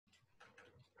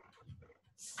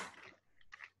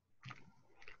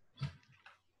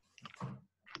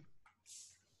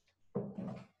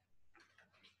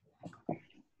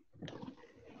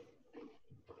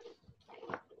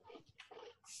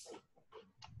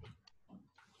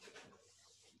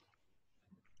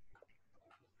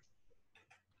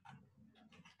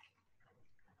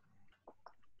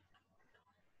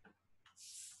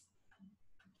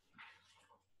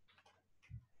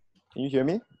Can you hear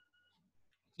me?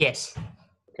 Yes.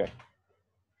 Okay.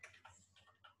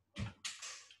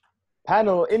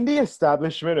 Panel, in the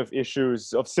establishment of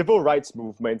issues of civil rights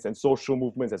movements and social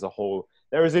movements as a whole,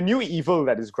 there is a new evil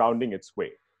that is grounding its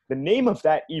way. The name of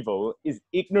that evil is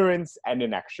ignorance and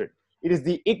inaction. It is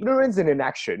the ignorance and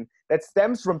inaction that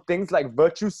stems from things like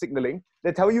virtue signaling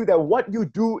that tell you that what you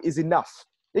do is enough,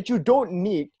 that you don't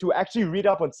need to actually read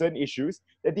up on certain issues,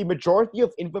 that the majority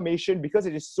of information, because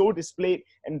it is so displayed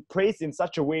and praised in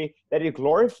such a way that it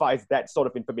glorifies that sort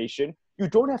of information, you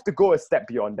don't have to go a step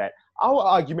beyond that. Our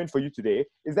argument for you today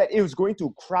is that it is going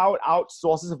to crowd out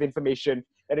sources of information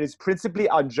that is principally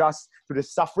unjust to the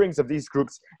sufferings of these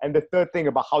groups, and the third thing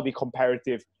about how the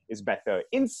comparative is better.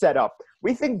 In setup,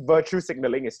 we think virtue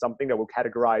signaling is something that we'll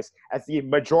categorize as the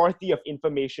majority of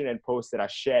information and posts that are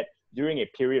shared during a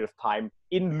period of time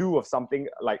in lieu of something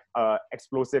like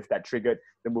explosive that triggered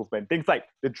the movement. Things like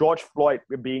the George Floyd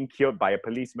being killed by a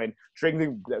policeman,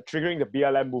 triggering the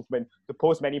BLM movement, to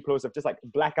post many posts of just like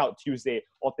Blackout Tuesday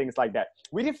or things like that.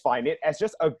 We define it as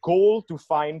just a goal to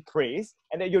find praise,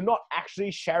 and that you're not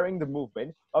actually sharing the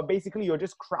movement, but basically you're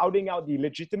just crowding out the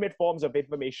legitimate forms of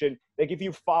information that give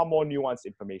you far more nuanced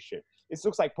information. It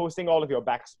looks like posting all of your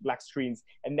black screens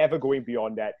and never going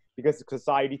beyond that because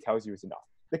society tells you it's enough.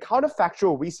 The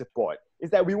counterfactual we support is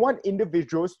that we want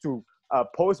individuals to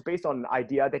post based on an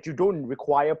idea that you don't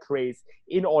require praise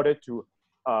in order to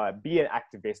be an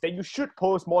activist, that you should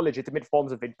post more legitimate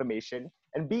forms of information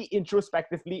and be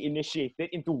introspectively initiated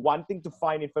into wanting to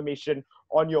find information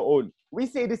on your own. We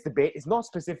say this debate is not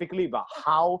specifically about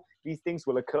how these things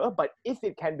will occur, but if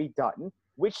it can be done,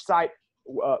 which side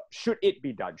should it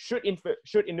be done? Should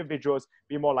individuals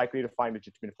be more likely to find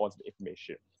legitimate forms of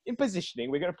information? In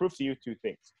positioning, we're going to prove to you two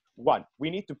things. One,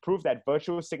 we need to prove that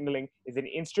virtual signaling is an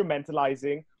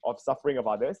instrumentalizing of suffering of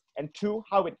others. And two,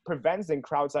 how it prevents and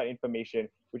crowds out information,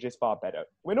 which is far better.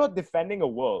 We're not defending a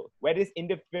world where this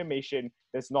information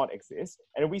does not exist.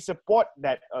 And we support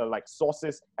that like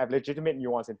sources have legitimate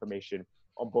nuanced information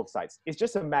on both sides. It's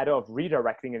just a matter of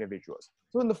redirecting individuals.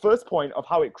 So in the first point of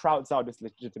how it crowds out this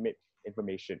legitimate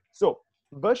information. So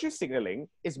virtue signaling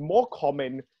is more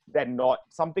common than not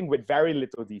something with very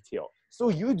little detail. So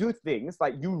you do things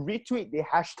like you retweet the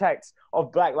hashtags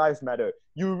of Black Lives Matter.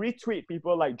 You retweet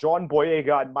people like John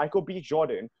Boyega and Michael B.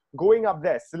 Jordan going up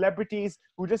there, celebrities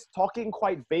who just talking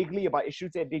quite vaguely about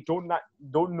issues that they don't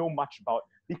know much about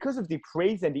because of the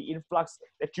praise and the influx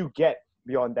that you get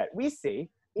beyond that. We say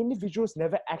individuals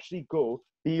never actually go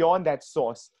beyond that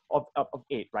source of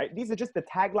aid, right? These are just the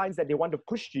taglines that they want to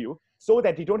push to you so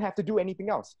that they don't have to do anything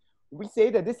else. We say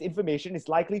that this information is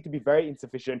likely to be very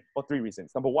insufficient for three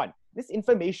reasons. Number one, this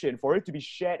information, for it to be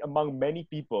shared among many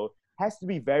people, has to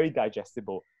be very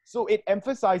digestible. So it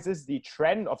emphasizes the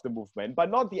trend of the movement, but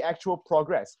not the actual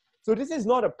progress. So this is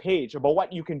not a page about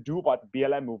what you can do about the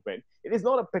BLM movement. It is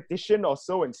not a petition or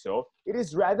so-and-so. It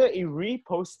is rather a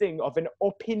reposting of an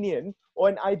opinion or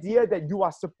an idea that you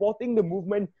are supporting the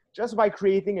movement just by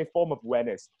creating a form of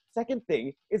awareness. Second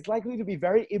thing, it's likely to be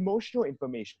very emotional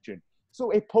information.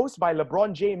 So a post by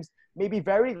LeBron James may be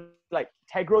very like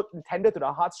tender to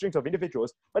the heartstrings of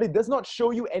individuals, but it does not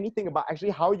show you anything about actually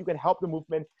how you can help the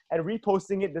movement, and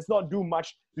reposting it does not do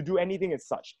much to do anything as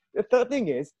such. The third thing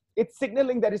is, it's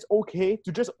signaling that it's okay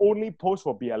to just only post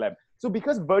for BLM. So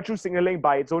because virtue signaling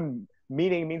by its own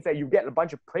meaning means that you get a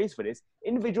bunch of praise for this,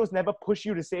 individuals never push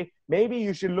you to say, maybe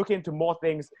you should look into more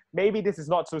things, maybe this is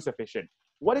not so sufficient.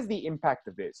 What is the impact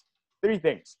of this? Three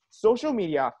things. Social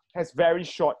media has very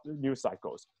short news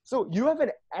cycles. So you have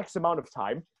an X amount of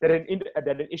time that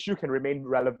an issue can remain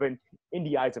relevant in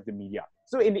the eyes of the media.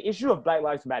 So in the issue of Black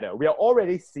Lives Matter, we are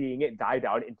already seeing it die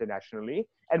down internationally.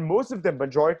 And most of the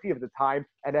majority of the time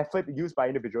and effort used by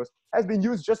individuals has been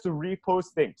used just to repost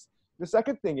things. The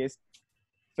second thing is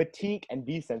fatigue and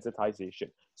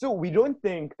desensitization. So we don't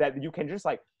think that you can just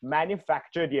like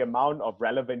manufacture the amount of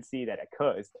relevancy that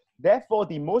occurs. Therefore,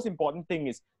 the most important thing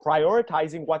is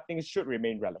prioritizing what things should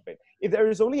remain relevant. If there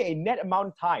is only a net amount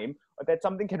of time that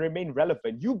something can remain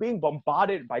relevant, you being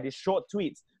bombarded by these short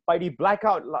tweets, by the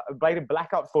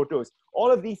blackout photos, all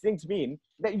of these things mean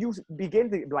that you begin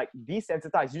to like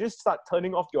desensitize. You just start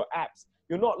turning off your apps.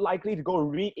 You're not likely to go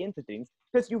read into things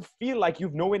because you feel like you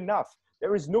know enough.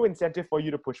 there is no incentive for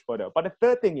you to push further. But the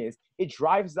third thing is, it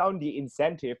drives down the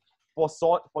incentive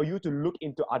for you to look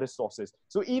into other sources.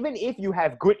 So even if you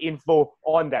have good info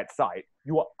on that site,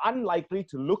 you are unlikely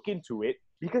to look into it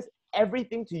because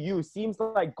everything to you seems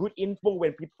like good info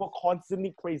when people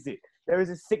constantly praise it. There is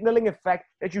a signaling effect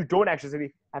that you don't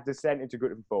actually have to send into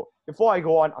good info. Before I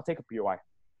go on, I'll take a POI.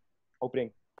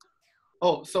 Opening.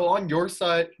 Oh, so on your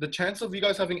side, the chance of you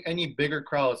guys having any bigger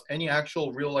crowds, any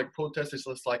actual real like protests is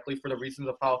less likely for the reasons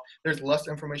of how there's less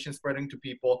information spreading to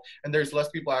people and there's less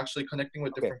people actually connecting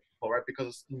with different people, right?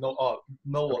 Because no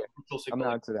social signal. I'm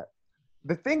gonna answer that.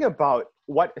 The thing about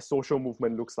what a social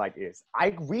movement looks like is,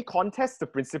 we contest the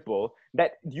principle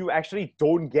that you actually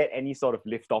don't get any sort of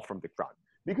lift off from the crowd.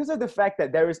 Because of the fact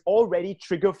that there is already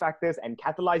trigger factors and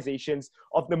catalyzations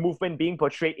of the movement being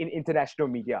portrayed in international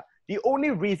media. The only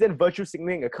reason virtue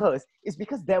signaling occurs is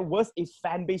because there was a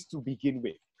fan base to begin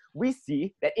with. We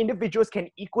see that individuals can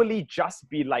equally just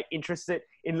be like interested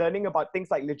in learning about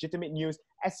things like legitimate news,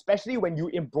 especially when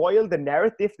you embroil the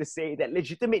narrative to say that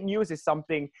legitimate news is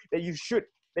something that you should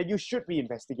be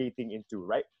investigating into,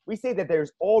 right? We say that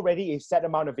there's already a set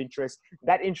amount of interest.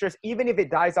 That interest, even if it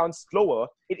dies down slower,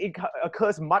 it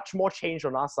occurs much more change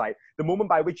on our side the moment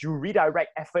by which you redirect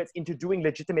efforts into doing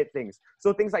legitimate things.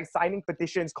 So things like signing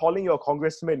petitions, calling your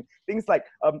congressman, things like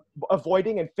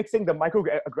avoiding and fixing the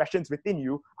microaggressions within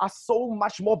you are so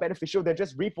much more beneficial than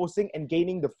just reposting and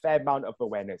gaining the fair amount of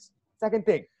awareness. Second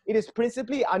thing, it is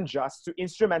principally unjust to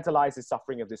instrumentalize the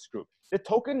suffering of this group. The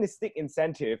tokenistic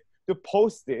incentive to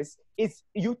post this is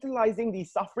utilizing the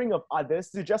suffering of others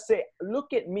to just say,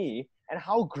 look at me and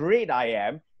how great I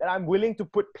am that I'm willing to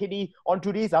put pity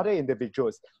onto these other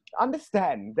individuals.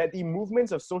 Understand that the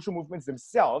movements of social movements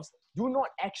themselves do not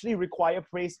actually require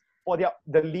praise for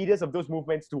the leaders of those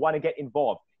movements to want to get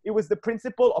involved. It was the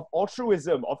principle of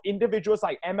altruism, of individuals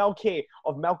like MLK,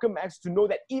 of Malcolm X, to know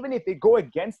that even if they go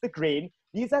against the grain,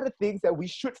 these are the things that we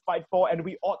should fight for and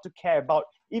we ought to care about,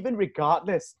 even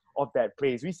regardless of that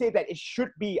praise. We say that it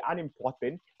should be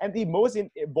unimportant, and the most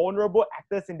vulnerable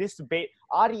actors in this debate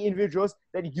are the individuals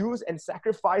that use and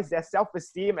sacrifice their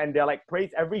self-esteem and their like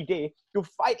praise every day to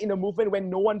fight in a movement when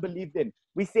no one believed in.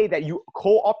 We say that you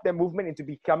co-opt the movement into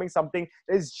becoming something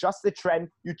that is just a trend,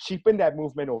 you cheapen that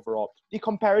movement overall. The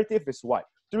comparative is what?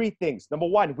 Three things. Number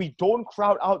one, we don't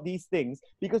crowd out these things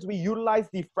because we utilize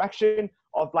the fraction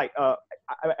of like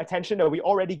attention that we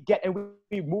already get and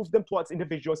we move them towards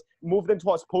individuals, move them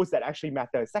towards posts that actually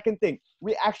matter. Second thing,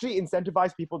 we actually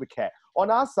incentivize people to care. On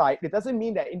our side, it doesn't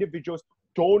mean that individuals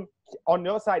don't, on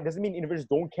your side, doesn't mean individuals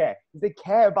don't care. They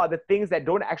care about the things that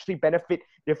don't actually benefit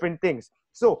different things.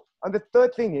 So, and the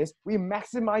third thing is we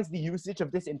maximize the usage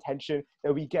of this intention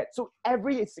that we get. So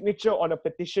every signature on a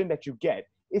petition that you get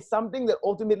is something that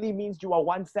ultimately means you are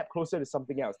one step closer to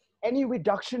something else. Any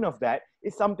reduction of that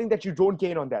is something that you don't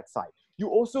gain on that side. You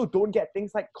also don't get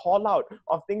things like call out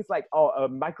of things like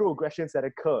microaggressions that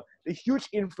occur. The huge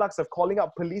influx of calling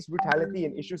out police brutality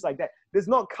and issues like that does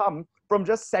not come from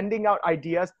just sending out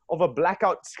ideas of a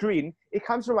blackout screen. It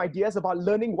comes from ideas about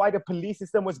learning why the police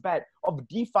system was bad, of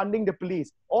defunding the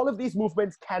police. All of these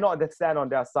movements cannot stand on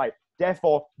their side.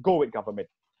 Therefore, go with government.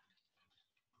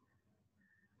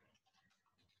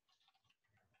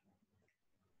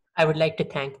 I would like to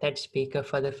thank that speaker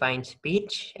for the fine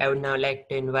speech. I would now like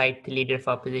to invite the leader of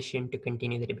opposition to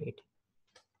continue the debate.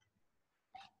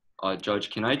 Judge,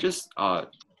 can I just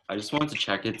wanted to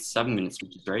check, it's 7 minutes,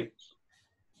 which is right?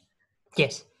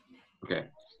 Yes. Okay.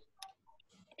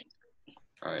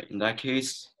 All right, in that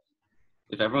case,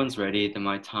 if everyone's ready, then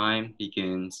my time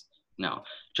begins now.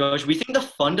 Judge, we think the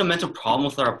fundamental problem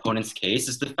with our opponent's case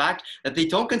is the fact that they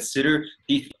don't consider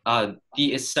the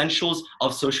essentials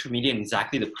of social media and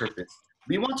exactly the purpose.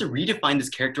 We want to redefine this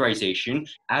characterization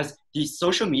as the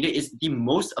social media is the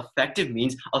most effective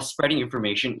means of spreading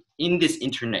information in this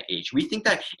internet age. We think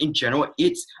that in general,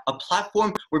 it's a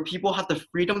platform where people have the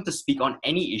freedom to speak on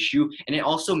any issue, and it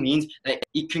also means that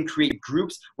it can create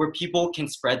groups where people can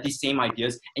spread these same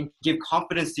ideas and give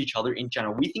confidence to each other in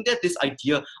general. We think that this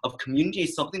idea of community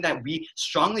is something that we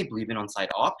strongly believe in on side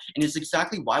op, and it's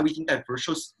exactly why we think that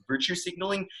virtue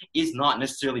signaling is not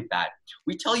necessarily bad.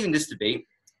 We tell you in this debate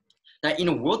that in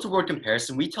a world-to-world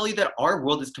comparison, we tell you that our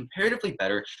world is comparatively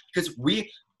better because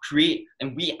we create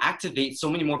and we activate so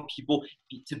many more people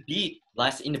to be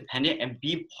less independent and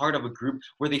be part of a group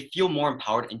where they feel more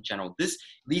empowered in general. This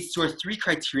leads to our three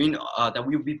criterion that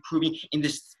we will be proving in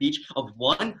this speech of: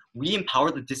 one, we empower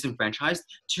the disenfranchised;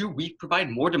 two, we provide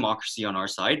more democracy on our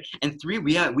side; and three,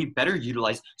 we better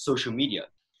utilize social media.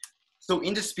 So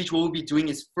in this speech, what we'll be doing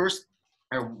is first,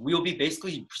 we'll be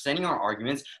basically presenting our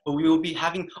arguments, but we will be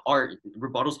having our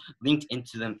rebuttals linked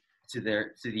into them to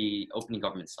the opening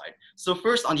government side. So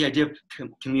first, on the idea of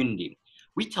community,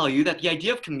 we tell you that the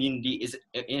idea of community is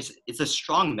it's a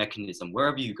strong mechanism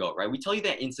wherever you go, right? We tell you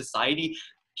that in society,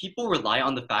 people rely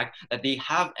on the fact that they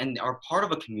have and are part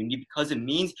of a community because it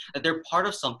means that they're part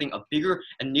of something, a bigger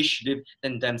initiative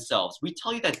than themselves. We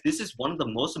tell you that this is one of the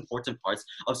most important parts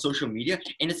of social media,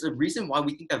 and it's the reason why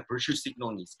we think that virtue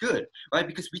signaling is good, right?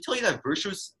 Because we tell you that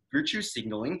virtue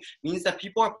signaling means that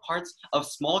people are parts of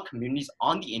small communities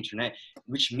on the internet,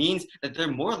 which means that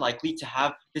they're more likely to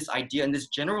have this idea and this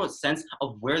general sense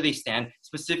of where they stand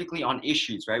specifically on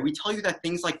issues, right? We tell you that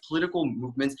things like political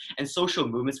movements and social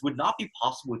movements would not be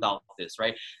possible without this,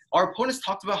 right? Our opponents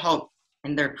talked about how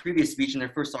in their previous speech, in their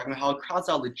first argument, how it crowds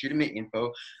out legitimate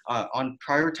info on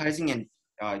prioritizing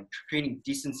and creating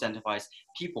disincentivized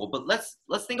people. But let's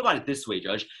think about it this way,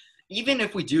 Judge. Even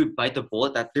if we do bite the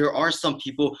bullet that there are some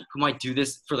people who might do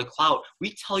this for the clout,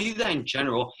 we tell you that in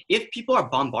general, if people are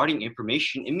bombarding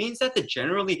information, it means that the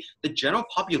general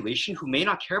population who may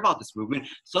not care about this movement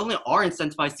suddenly are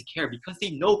incentivized to care because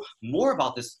they know more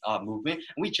about this movement.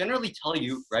 And we generally tell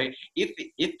you, right,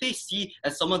 if they see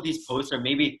that some of these posts are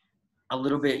maybe a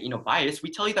little bit, biased,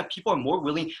 we tell you that people are more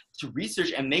willing to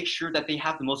research and make sure that they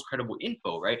have the most credible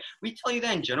info, right? We tell you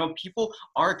that in general, people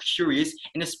are curious,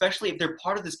 and especially if they're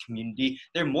part of this community,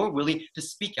 they're more willing to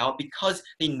speak out because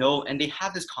they know and they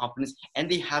have this confidence and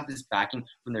they have this backing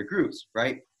from their groups,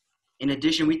 right? In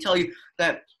addition, we tell you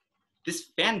that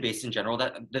this fan base in general,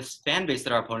 that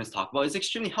our opponents talk about is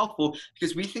extremely helpful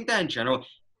because we think that in general,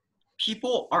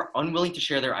 people are unwilling to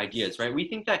share their ideas, right? We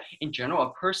think that in general,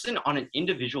 a person on an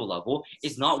individual level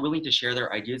is not willing to share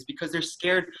their ideas because they're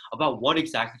scared about what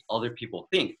exactly other people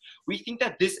think. We think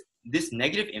that this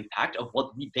negative impact of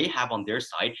what they have on their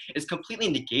side is completely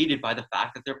negated by the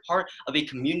fact that they're part of a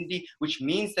community, which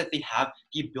means that they have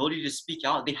the ability to speak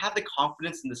out. They have the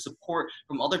confidence and the support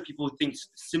from other people who think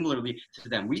similarly to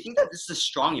them. We think that this is a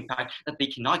strong impact that they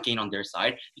cannot gain on their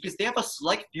side because they have a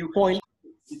select few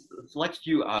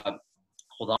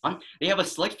they have a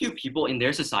select few people in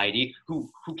their society who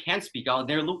can speak out.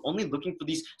 They're only looking for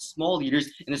these small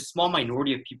leaders and a small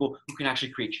minority of people who can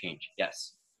actually create change.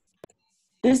 Yes.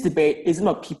 This debate isn't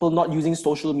about people not using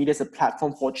social media as a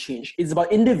platform for change. It's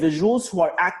about individuals who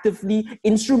are actively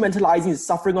instrumentalizing the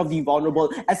suffering of the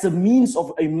vulnerable as a means of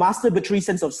a masturbatory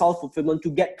sense of self-fulfillment to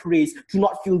get praise, to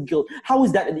not feel guilt. How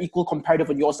is that an equal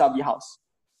comparative on your side of the house?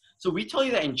 So we tell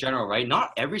you that in general, right?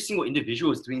 Not every single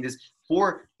individual is doing this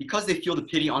because they feel the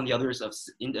pity on the others of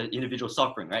individual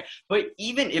suffering, right? But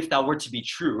even if that were to be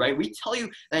true, right? We tell you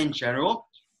that in general,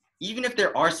 even if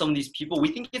there are some of these people, we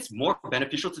think it's more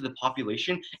beneficial to the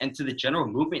population and to the general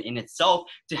movement in itself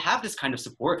to have this kind of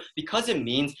support because it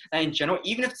means that in general,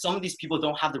 even if some of these people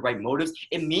don't have the right motives,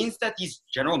 it means that these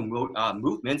general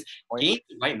movements gain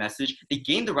the right message, they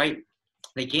gain the right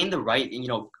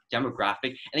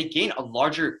demographic, and they gain a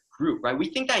larger group, right? We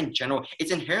think that in general,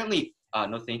 it's inherently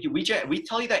no, thank you. We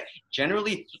tell you that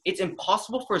generally it's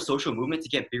impossible for a social movement to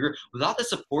get bigger without the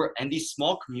support and these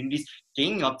small communities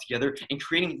ganging up together and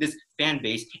creating this fan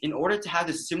base in order to have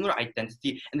this similar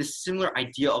identity and this similar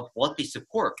idea of what they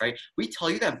support, right? We tell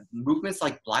you that movements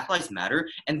like Black Lives Matter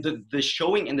and the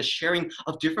showing and the sharing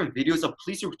of different videos of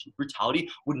police brutality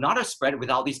would not have spread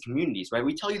without these communities, right?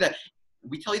 We tell you that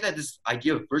this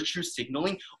idea of virtue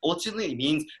signaling ultimately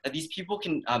means that these people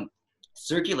can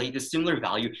circulate this similar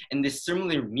value and this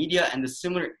similar media and the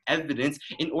similar evidence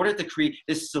in order to create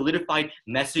this solidified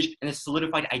message and a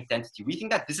solidified identity. We think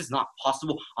that this is not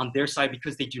possible on their side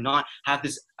because they do not have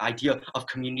this idea of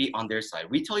community on their side.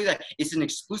 We tell you that it's an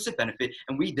exclusive benefit,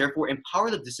 and we therefore empower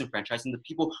the disenfranchised and the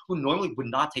people who normally would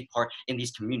not take part in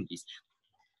these communities.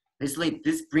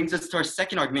 This brings us to our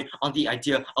second argument on the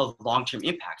idea of long-term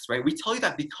impacts, right? We tell you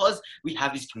that because we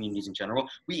have these communities in general,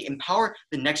 we empower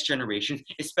the next generations,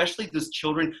 especially those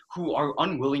children who are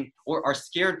unwilling or are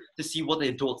scared to see what the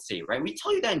adults say, right? We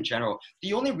tell you that in general,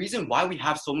 the only reason why we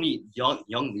have so many young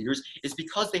leaders is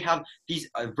because they have these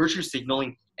virtue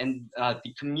signaling and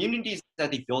the communities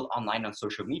that they build online on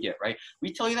social media, right?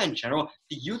 We tell you that in general,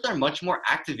 the youth are much more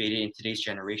activated in today's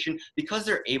generation because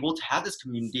they're able to have this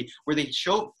community where they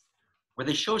show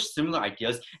similar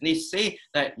ideas, and they say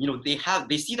that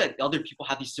they see that other people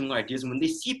have these similar ideas, and when they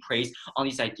see praise on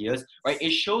these ideas, right,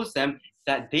 it shows them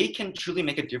that they can truly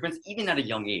make a difference even at a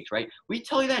young age, right? We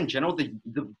tell you that in general,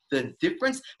 the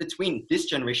difference between this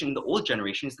generation and the old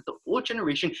generation is that the old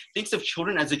generation thinks of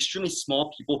children as extremely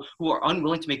small people who are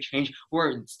unwilling to make change, who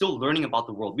are still learning about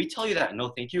the world. We tell you that, no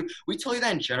thank you. We tell you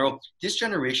that in general, this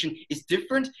generation is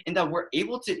different in that we're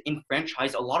able to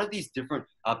enfranchise a lot of these different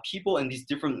people and these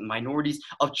different minorities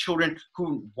of children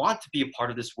who want to be a part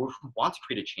of this world, who want to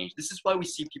create a change. This is why we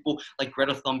see people like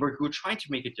Greta Thunberg who are trying to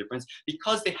make a difference,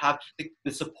 because they have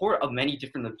the support of many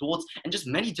different adults and just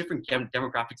many different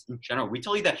demographics in general. We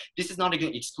tell you that this is not an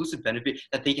exclusive benefit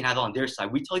that they can have on their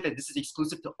side. We tell you that this is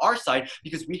exclusive to our side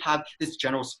because we have this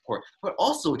general support. But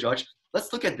also, Judge,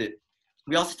 let's look at the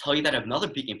we also tell you that another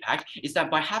big impact is that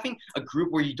by having a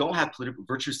group where you don't have political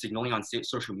virtue signaling on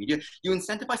social media, you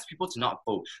incentivize people to not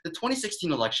vote. The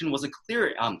 2016 election was a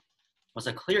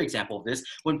clear example of this,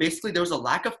 when basically there was a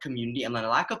lack of community and a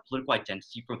lack of political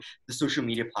identity from the social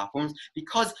media platforms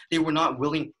because they were not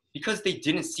willing, because they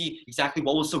didn't see exactly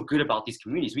what was so good about these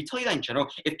communities. We tell you that in general,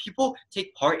 if people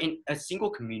take part in a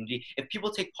single community, if people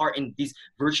take part in these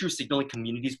virtue signaling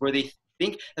communities where they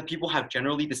think that people have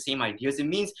generally the same ideas, it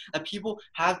means that people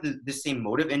have the same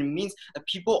motive, and it means that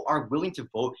people are willing to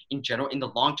vote in general in the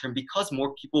long term because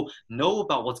more people know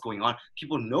about what's going on.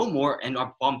 People know more and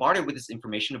are bombarded with this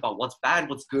information about what's bad,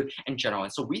 what's good in general.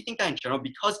 And so we think that in general,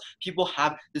 because people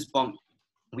have this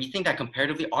we think that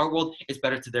comparatively our world is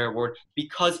better to their world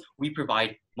because we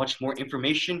provide much more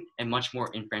information and much more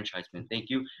enfranchisement. Thank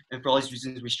you. And for all these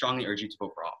reasons, we strongly urge you to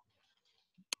vote for all.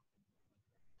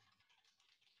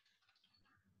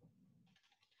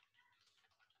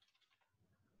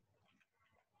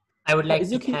 I would like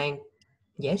to thank,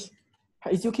 yes?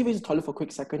 Is it okay if I use the toilet for a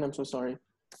quick second? I'm so sorry.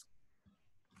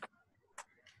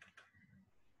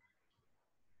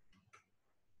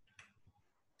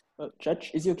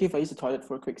 Judge, is it okay if I use the toilet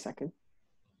for a quick second?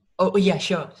 Oh, yeah,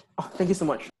 sure. Oh, thank you so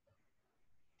much.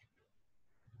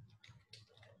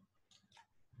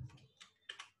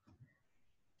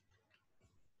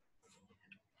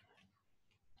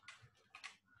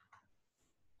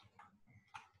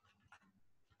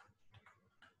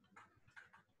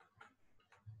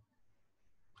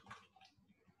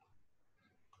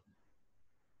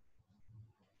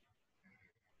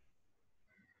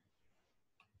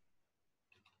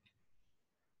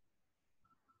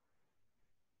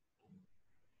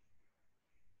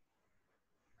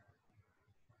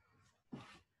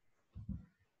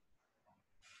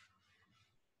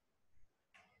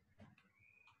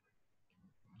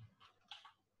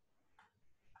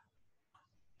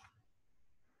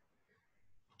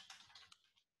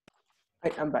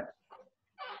 Right, I'm back.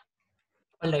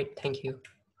 All right, thank you.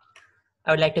 I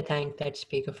would like to thank that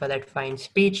speaker for that fine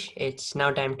speech. It's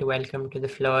now time to welcome to the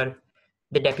floor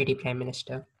the Deputy Prime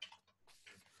Minister.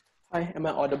 Hi, am I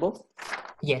audible?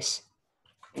 Yes.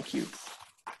 Thank you.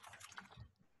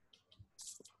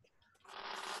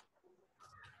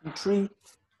 In 3,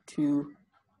 2,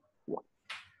 1.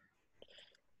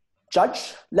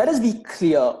 Judge, let us be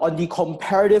clear on the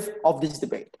comparative of this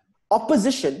debate.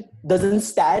 Opposition doesn't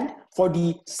stand for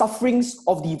the sufferings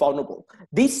of the vulnerable.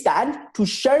 They stand to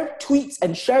share tweets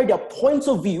and share their points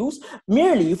of views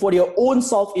merely for their own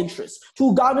self-interest,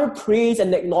 to garner praise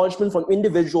and acknowledgement from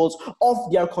individuals of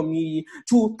their community,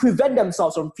 to prevent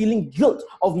themselves from feeling guilt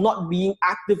of not being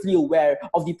actively aware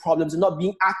of the problems and not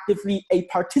being actively a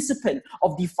participant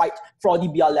of the fight for the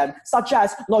BLM, such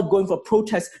as not going for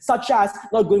protests, such as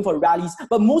not going for rallies,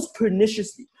 but most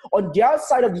perniciously, on their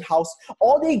side of the house,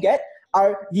 all they get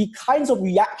are the kinds of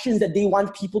reactions that they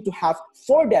want people to have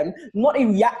for them, not a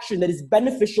reaction that is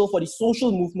beneficial for the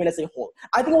social movement as a whole.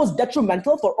 I think it was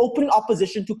detrimental for opening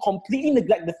opposition to completely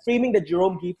neglect the framing that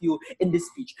Jerome gave you in this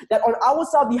speech, that on our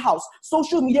side of the house,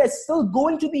 social media is still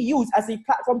going to be used as a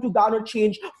platform to garner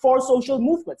change for social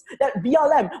movements, that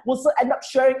BLM will still end up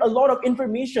sharing a lot of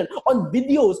information on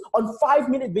videos, on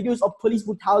 5-minute videos of police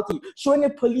brutality, showing a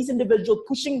police individual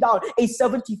pushing down a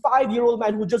 75-year-old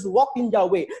man who just walked in their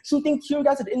way, shooting tear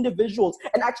gas at individuals,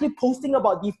 and actually posting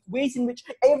about the ways in which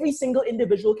every single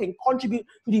individual can contribute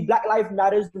to the Black Lives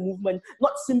Matter movement,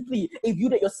 not simply a view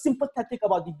that you're sympathetic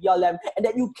about the BLM and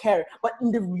that you care, but in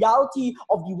the reality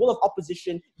of the world of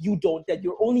opposition, you don't, that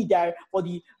you're only there for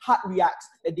the hard reacts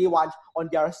that they want on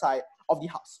their side of the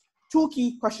house. 2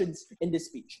 key questions in this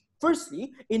speech.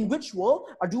 Firstly, in which world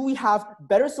do we have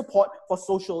better support for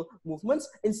social movements?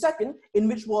 And second, in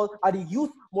which world are the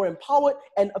youth more empowered?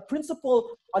 And a principle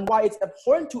on why it's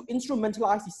abhorrent to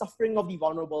instrumentalize the suffering of the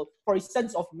vulnerable for a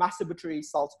sense of masturbatory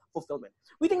self-fulfillment.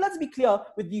 We think, let's be clear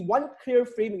with the one clear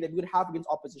framing that we would have against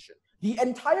opposition. The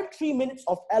entire 3 minutes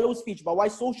of Elo's speech about why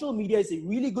social media is a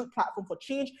really good platform for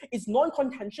change is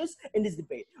non-contentious in this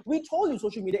debate. We told you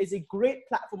social media is a great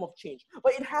platform of change,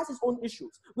 but it has its own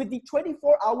issues with the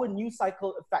 24-hour news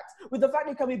cycle effects, with the fact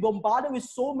that you can be bombarded with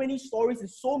so many stories and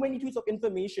so many tweets of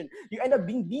information. You end up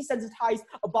being desensitized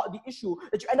about the issue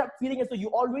that you end up feeling as though you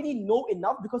already know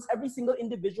enough because every single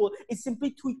individual is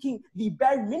simply tweaking the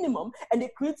bare minimum, and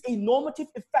it creates a normative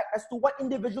effect as to what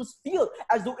individuals feel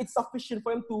as though it's sufficient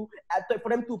for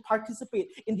them to participate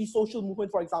in the social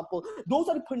movement, for example. Those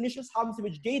are the pernicious harms in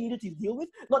which they needed to deal with,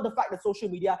 not the fact that social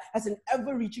media has an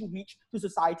ever-reaching reach to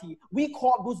society. We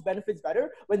co-opt those benefits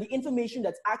better when the information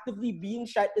that's actively being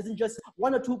shared isn't just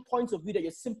 1 or 2 points of view that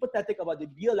you're sympathetic about the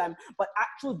BLM, but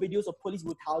actual videos of police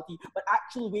brutality, but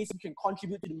actual ways you can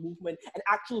contribute to the movement, and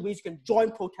actual ways you can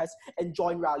join protests and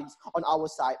join rallies on our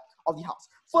side of the house.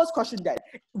 First question then,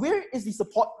 where is the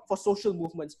support for social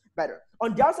movements better?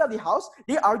 On their side of the house,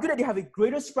 they argue that they have a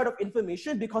greater spread of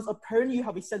information because apparently you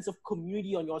have a sense of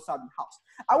community on your side of the house.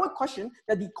 I would question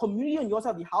that the community on your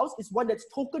side of the house is one that's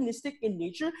tokenistic in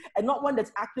nature and not one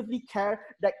that actively cares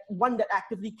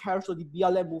for the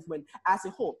BLM movement as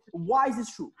a whole. Why is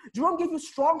this true? Jerome gave you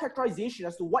strong characterization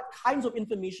as to what kinds of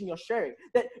information you're sharing,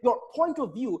 that your point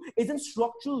of view isn't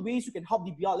structural ways you can help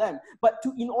the BLM, but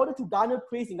in order to garner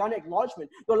praise and garner acknowledgement,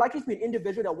 you're likely to be an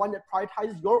individual that one that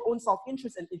prioritizes your own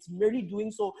self-interest, and it's merely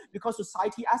doing so because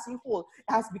society as a whole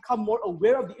has become more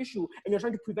aware of the issue and you're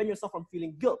trying to prevent yourself from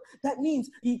feeling guilt. That means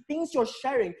the things you're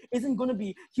sharing isn't going to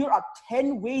be, here are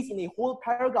 10 ways in a whole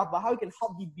paragraph about how you can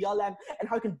help the BLM and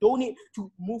how you can donate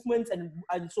to movements and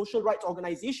social rights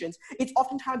organizations. It's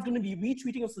oftentimes going to be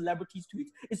retweeting of celebrities' tweets.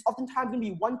 It's oftentimes going to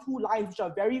be 1-2 lines which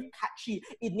are very catchy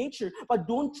in nature, but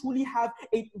don't truly have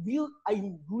a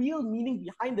real meaning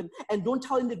behind them and don't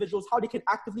tell individuals how they can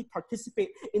actively participate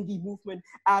in the movement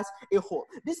as a whole.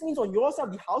 This means on your side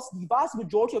of the house, the vast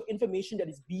majority of information that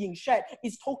is being shared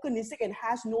is tokenistic and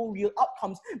has no real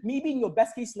outcomes. Maybe in your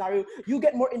best case scenario, you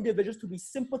get more individuals to be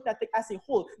sympathetic as a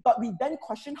whole, but we then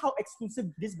question how exclusive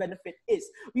this benefit is.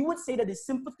 We would say that the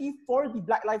sympathy for the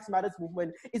Black Lives Matter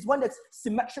movement is one that's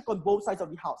symmetric on both sides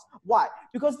of the house. Why?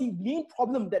 Because the main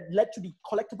problem that led to the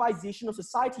collectivization of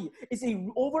society is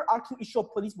an overarching issue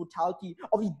of police brutality,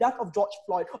 of the death of George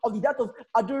Floyd, of the death of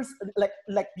others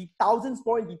like the thousands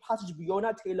more in the passage of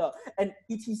Breonna Taylor and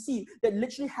etc. that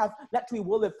literally have led to a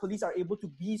world where police are able to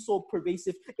be so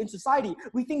pervasive in society.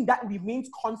 We think that remains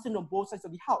constant on both sides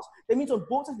of the house. That means on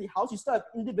both sides of the house, you still have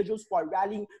individuals who are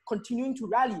rallying, continuing to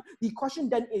rally. The question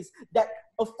then is that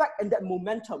effect and that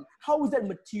momentum, how is that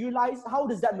materialized? How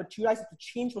does that materialize into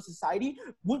change for society?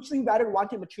 Would we rather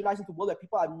want it materialized into a world where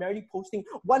people are merely posting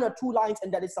 1 or 2 lines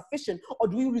and that is sufficient? Or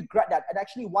do we regret that and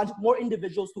actually want more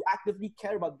individuals to actively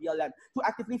care about BLM, to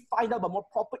actively find out about more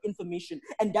proper information?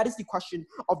 And that is the question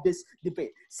of this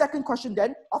debate. Second question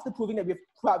then, after proving that we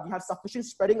have sufficient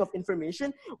spreading of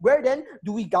information, where then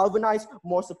do we galvanize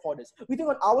more supporters? We think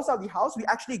on our side of the house, we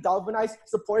actually galvanize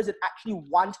supporters that actually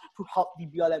want to help the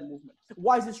BLM movement.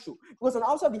 Why is this true? Because on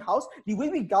our side of the house, the way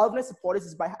we galvanize supporters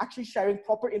is by actually sharing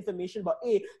proper information about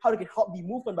A, how they can help the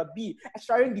movement, but B,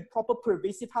 sharing the proper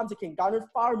pervasive harms that can garner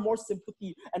far more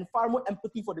sympathy and far more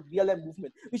empathy for the BLM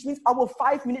movement. Which means our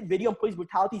 5-minute video on police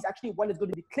brutality is actually one that's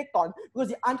going to be clicked on because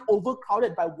they aren't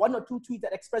overcrowded by 1 or 2 tweets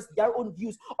that express their own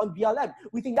views on BLM.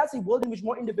 We think that's a world in which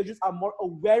more individuals are more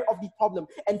aware of the problem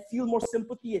and feel more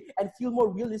sympathy and feel more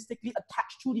realistically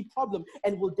attached to the problem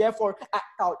and will therefore act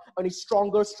out on a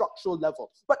stronger structural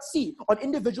level. But see, on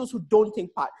individuals who don't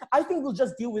take part, I think we'll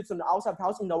just deal with it on the outside of the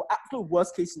house in our absolute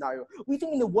worst case scenario. We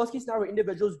think in the worst case scenario,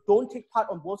 individuals don't take part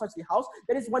on both sides of the house,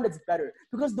 that is one that's better.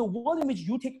 Because the world in which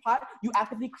you take part, you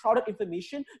actively crowd out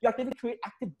information, you actively create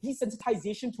active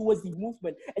desensitization towards the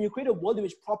movement, and you create a world in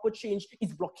which proper change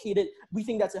is blockaded. We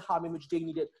think that's a harm in which they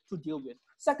needed to deal with.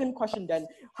 Second question then,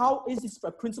 how is this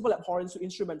principle abhorrence to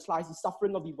instrumentalize the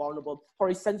suffering of the vulnerable for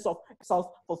a sense of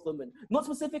self-fulfillment? Not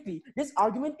specifically, this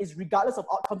argument is regardless regardless of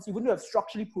outcomes, even though we have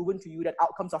structurally proven to you that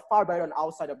outcomes are far better on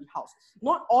our side of the house.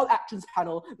 Not all actions,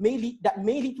 panel, may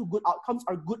lead to good outcomes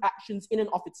are good actions in and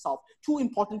of itself. Two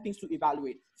important things to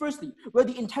evaluate. Firstly,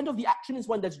 whether the intent of the action is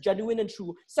one that's genuine and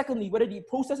true. Secondly, whether the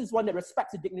process is one that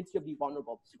respects the dignity of the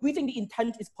vulnerable. We think the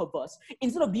intent is perverse.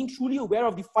 Instead of being truly aware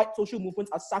of the fight social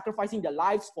movements are sacrificing their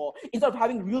lives for, instead of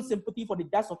having real sympathy for the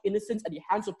deaths of innocents at the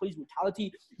hands of police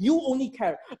brutality, you only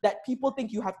care that people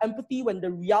think you have empathy when the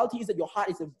reality is that your heart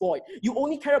is a void. You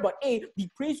only care about A, the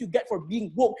praise you get for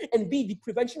being woke, and B, the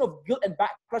prevention of guilt and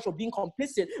backlash of being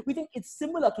complicit. We think it's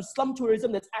similar to slum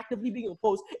tourism that's actively being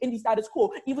imposed in the status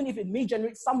quo, even if it may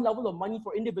generate some level of money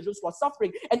for individuals who are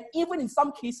suffering. And even in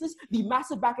some cases, the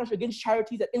massive backlash against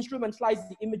charities that instrumentalize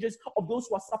the images of those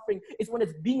who are suffering is one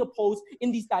that's being opposed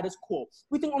in the status quo.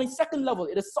 We think on a second level,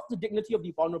 it assaults the dignity of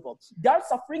the vulnerable. Their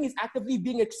suffering is actively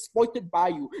being exploited by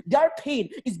you. Their pain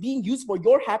is being used for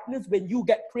your happiness when you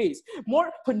get praise.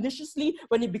 More perniciously,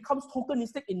 when it becomes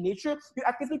tokenistic in nature, you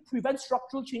actively prevent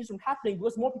structural change from happening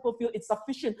because more people feel it's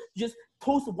sufficient to just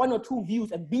post one or two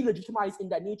views and be legitimized in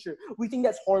that nature. We think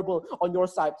that's horrible on your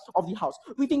side of the house.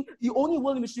 We think the only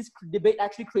way in which this debate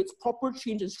actually creates proper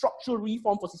change and structural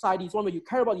reform for society is one where you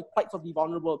care about the plights of the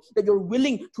vulnerable, that you're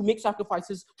willing to make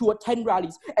sacrifices, to attend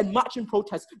rallies and march in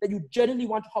protest, that you genuinely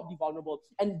want to help the vulnerable.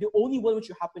 And the only way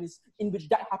in which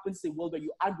that happens is a world where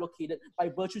you are blockaded by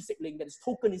virtue signaling that is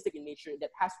tokenistic in nature,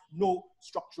 that has no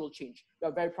structural change. We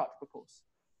are very proud to propose.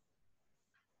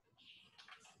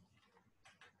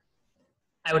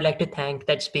 I would like to thank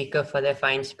that speaker for their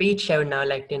fine speech. I would now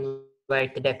like to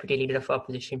invite the Deputy Leader of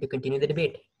Opposition to continue the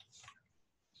debate.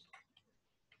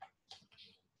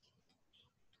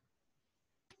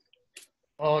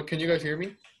 Can you guys hear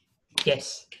me?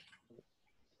 Yes.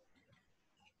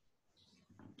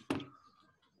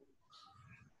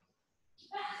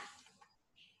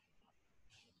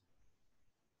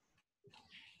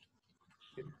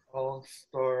 I'll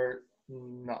start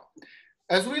now.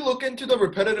 As we look into the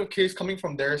repetitive case coming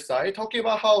from their side, talking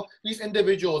about how these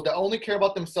individuals that only care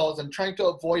about themselves and trying to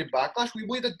avoid backlash, we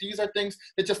believe that these are things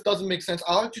that just doesn't make sense.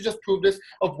 I'll have to just prove this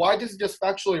of why this is just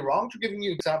factually wrong to giving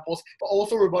you examples, but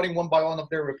also rebutting one by one of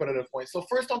their repetitive points. So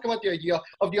first, talking about the idea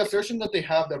of the assertion that they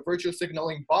have that virtue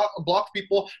signaling blocks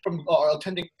people from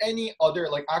attending any other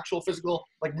like actual physical,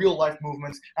 like real life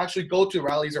movements, actually go to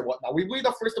rallies or whatnot. We believe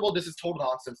that first of all, this is total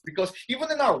nonsense, because even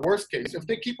in our worst case, if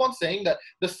they keep on saying that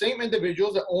the same individuals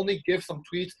that only give some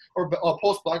tweets or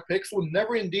post black pics would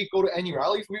never indeed go to any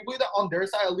rallies, we believe that on their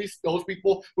side, at least those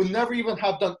people would never even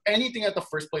have done anything at the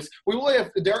first place. We believe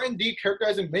if they're indeed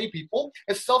characterizing many people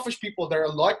as selfish people that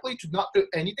are likely to not do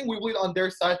anything, we believe on their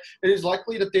side, it is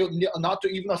likely that they will not do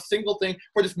even a single thing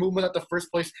for this movement at the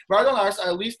first place. Rather on our side,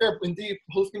 at least they're indeed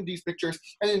posting these pictures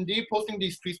and indeed posting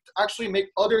these tweets to actually make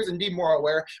others indeed more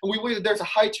aware. And we believe that there's a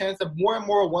high chance that more and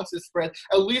more once it's spread,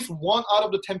 at least 1 out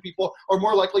of the 10 people are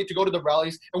more likely to go to the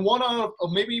rallies, and 1 out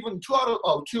of maybe even 2 out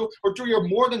of 2 or 3 or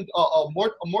more than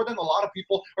a lot of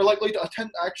people are likely to attend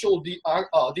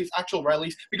these actual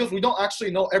rallies, because we don't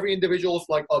actually know every individual's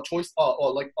choice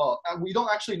we don't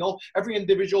actually know every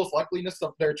individual's likeliness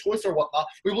of their choice or whatnot.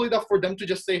 We believe that for them to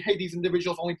just say, hey, these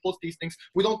individuals only post these things,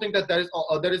 we don't think that is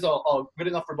a good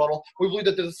enough rebuttal. We believe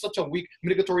that there's such a weak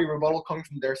mitigatory rebuttal coming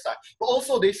from their side. But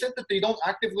also, they said that they don't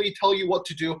actively tell you what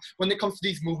to do when it comes to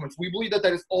these movements. We believe that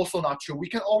is also not true. We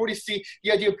can already see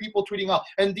the idea of people tweeting out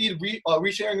and indeed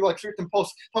resharing like certain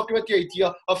posts talking about the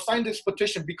idea of sign this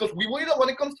petition, because we believe that when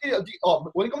it comes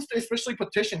to especially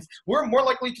petitions, we're more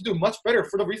likely to do much better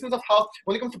for the reasons of how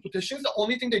when it comes to petitions, the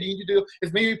only thing that you need to do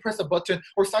is maybe press a button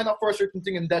or sign up for a certain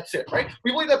thing and that's it, right?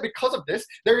 We believe that because of this,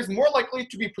 there is more likely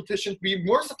to be petitions be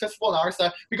more successful on our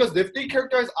side, because if they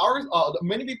characterize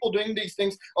many people doing these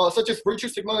things such as virtue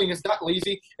signaling is that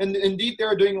lazy, and indeed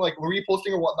they're doing like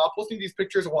reposting or whatnot, posting these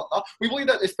pictures or whatnot, we believe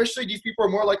that especially these people are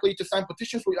more likely to sign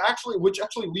petitions, which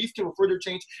actually leads to a further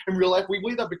change in real life. We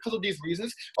believe that because of these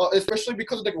reasons, especially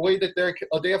because of the way that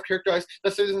they have characterized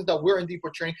the citizens that we're indeed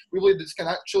portraying, we believe this can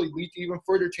actually lead to even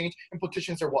further change in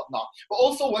petitions or whatnot. But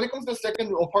also, when it comes to the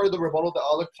second part of the rebuttal that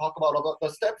I'll like to talk about the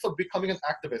steps of becoming an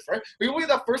activist, right? We believe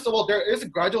that first of all, there is a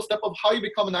gradual step of how you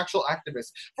become an actual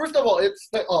activist. First of all, it's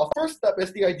the first step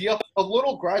is the idea of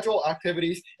little gradual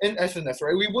activities in SNS,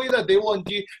 right? We believe that they will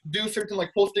indeed do certain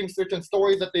like posting certain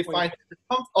stories that they've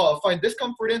find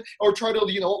discomfort in, or try to,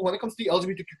 when it comes to the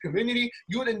LGBTQ community,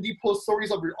 you would indeed post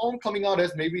stories of your own coming out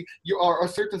as maybe you are a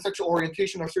certain sexual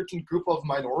orientation or certain group of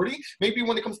minority. Maybe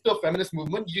when it comes to the feminist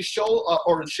movement, you show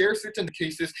or share certain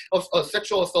cases of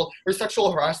sexual assault or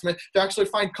sexual harassment to actually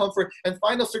find comfort and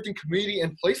find a certain community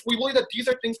in place. We believe that these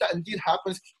are things that indeed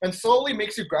happens and slowly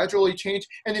makes you gradually change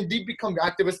and indeed become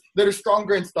activists that are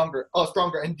stronger and stronger.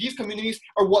 And these communities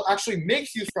are what actually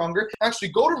makes you stronger, actually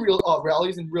go to real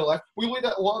rallies in real life. We believe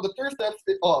that one of the third steps,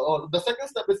 the second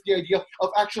step is the idea of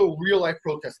actual real life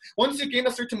protests. Once you gain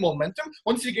a certain momentum,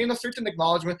 once you gain a certain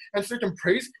acknowledgement and certain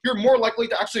praise, you're more likely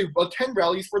to actually attend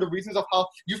rallies for the reasons of how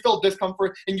you felt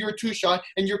discomfort and you were too shy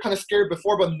and you're kind of scared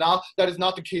before, but now that is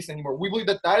not the case anymore. We believe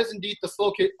that that is indeed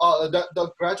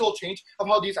the gradual change of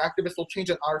how these activists will change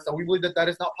on our side. We believe that that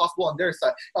is not possible on their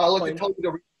side. I'd like to tell you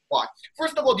the reason why.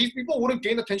 First of all, these people wouldn't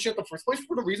gain attention in the first place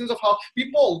for the reasons of how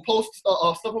people post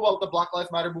stuff about the Black Lives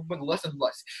Matter movement less and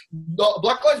less. The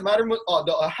Black Lives Matter,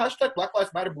 the hashtag Black Lives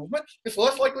Matter movement is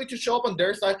less likely to show up on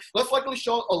their side, less likely to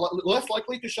show up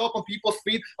on people's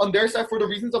feed on their side for the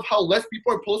reasons of how less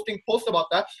people are posting posts about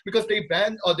that, because they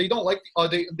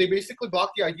basically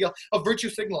block the idea of virtue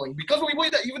signaling. Because we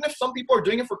believe that even if some people are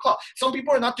doing it for clout, some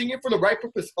people are not doing it for the right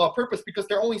purpose because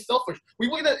they're only selfish. We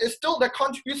believe that it's still that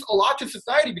contributes a lot to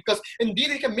society, because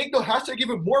indeed it can make the hashtag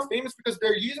even more famous because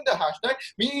they're using the hashtag,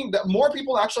 meaning that more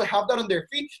people actually have that on their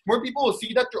feed, more people will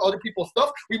see that through other people's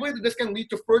stuff. We believe that this can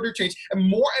lead to further change and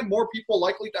more people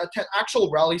likely to attend actual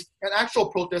rallies and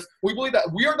actual protests. We believe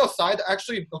that we are the side that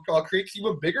actually creates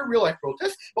even bigger real life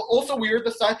protests, but also we are the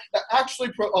side that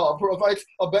actually provides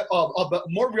a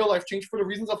more real life change for the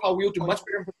reasons of how we will do much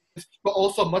better, but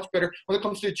also much better when it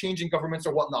comes to changing governments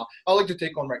or whatnot. I'd like to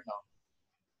take on right now.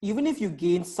 Even if you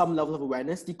gain some level of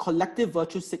awareness, the collective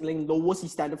virtue signaling lowers the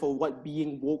standard for what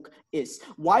being woke is.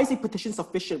 Why is a petition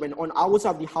sufficient when on our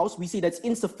side of the house, we say that's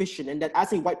insufficient and that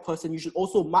as a white person, you should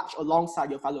also march alongside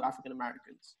your fellow African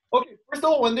Americans? Okay, first of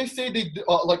all, when they say they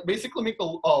basically make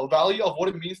the value of what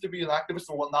it means to be an activist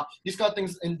or whatnot, these kind of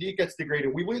things indeed gets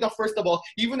degraded. We believe that first of all,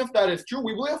 even if that is true,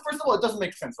 we believe that first of all, it doesn't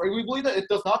make sense, right? We believe that it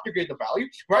does not degrade the value.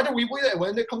 Rather, we believe that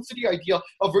when it comes to the idea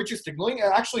of virtue signaling, it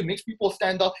actually makes people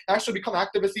stand up and actually become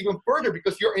activists even further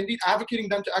because you're indeed advocating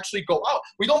them to actually go out.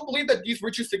 We don't believe that these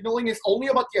virtue signaling is only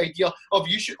about the idea of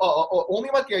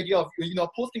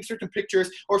posting certain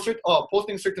pictures or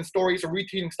posting certain stories or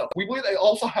retweeting stuff. We believe that it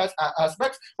also has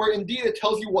aspects where indeed it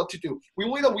tells you what to do. We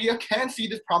believe that we can see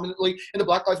this prominently in the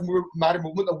Black Lives Matter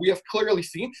movement that we have clearly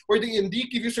seen, where they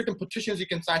indeed give you certain petitions you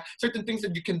can sign, certain things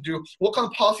that you can do, what kind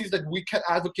of policies that we can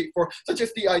advocate for, such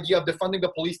as the idea of defunding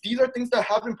the police. These are things that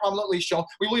have been prominently shown.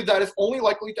 We believe that is only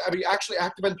likely to be actually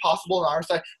active and possible on our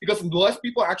side because less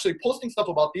people are actually posting stuff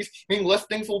about these, meaning less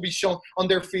things will be shown on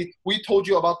their feed. We told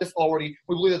you about this already.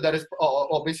 We believe that is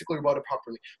basically about it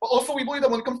properly. But also we believe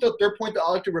that when it comes to the third point that I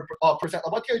like to present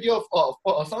about the idea of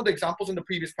some of the examples in the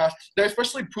previous past that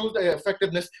especially prove the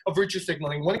effectiveness of virtue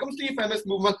signaling. When it comes to the feminist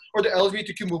movement or the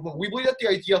LGBTQ movement, we believe that the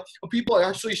idea of people are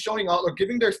actually showing out or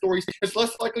giving their stories is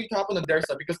less likely to happen on their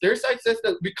side because their side says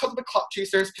that because of the clout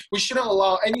chasers, we shouldn't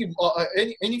allow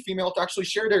any female to actually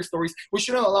share their stories. We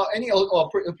shouldn't allow any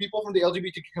people from the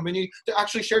LGBTQ community to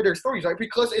actually share their stories, right?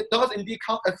 Because it does indeed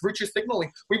count as virtue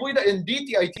signaling. We believe that indeed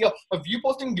the idea of you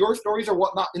posting your stories or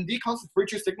whatnot indeed counts as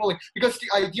virtue signaling because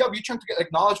the idea of you trying to get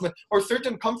acknowledgement or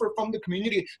certain comfort from the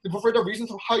community for the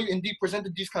reasons of how you indeed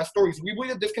presented these kind of stories. We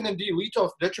believe that this can indeed lead to a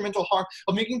detrimental harm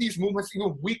of making these movements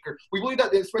even weaker. We believe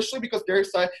that especially because their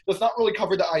side does not really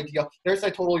cover the idea, their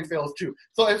side totally fails too.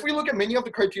 So if we look at many of the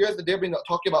criteria that they've been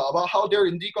talking about how they're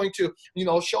indeed going to,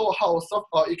 show how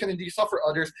it can indeed suffer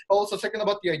others, but also second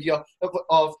about the idea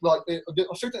of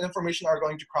certain information are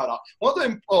going to crowd out. One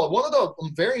of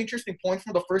the very interesting points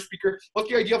from the first speaker was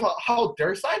the idea of how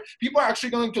their side, people are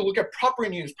actually going to look at proper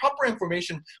news, proper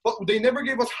information, but they never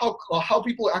gave us how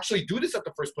people actually do this at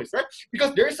the first place, right?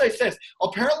 Because their side says,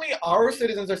 apparently our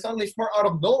citizens are suddenly smart out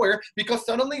of nowhere because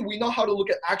suddenly we know how to look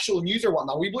at actual news or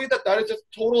whatnot. We believe that that is just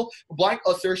total blank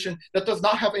assertion that does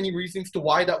not have any reasons to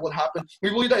why that would happen. We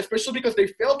believe that especially because they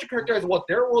failed to characterize what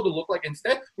their world would look like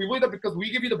instead, we believe that because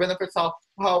we give you the benefits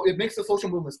how it makes the social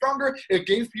movement stronger, it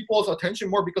gains people's attention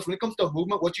more because when it comes to a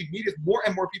movement, what you need is more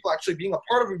and more people actually being a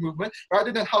part of your movement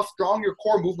rather than how strong your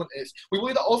core movement is. We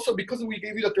believe that also because we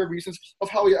gave you the third reasons of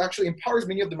how it actually empowers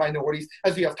many of the minorities,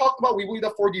 as we have talked about, we believe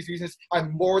that for these reasons,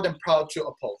 I'm more than proud to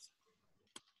oppose.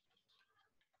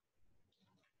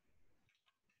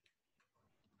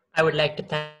 I would like to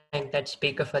thank that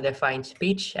speaker for their fine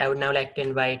speech. I would now like to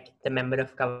invite the member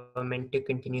of government to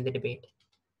continue the debate.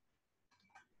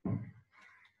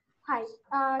 Hi,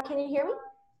 can you hear me?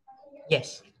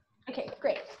 Yes. Okay,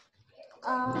 great.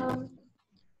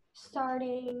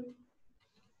 Starting,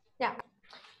 yeah.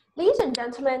 Ladies and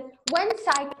gentlemen, when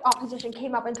side opposition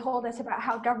came up and told us about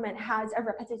how government has a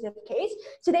repetitive case,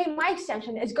 today my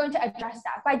extension is going to address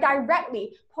that by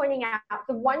directly pointing out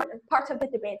the one parts of the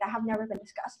debate that have never been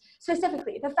discussed.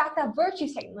 Specifically, the fact that virtue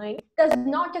signaling does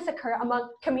not just occur among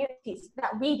communities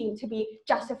that we deem to be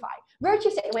justified. Virtue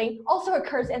signaling also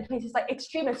occurs in places like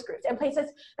extremist groups, in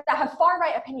places that have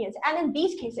far-right opinions. And in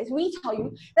these cases, we tell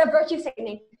you that virtue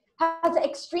signaling has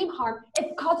extreme harm.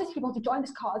 It causes people to join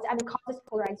this cause and it causes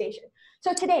polarization.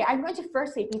 So today, I'm going to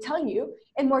firstly be telling you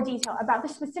in more detail about the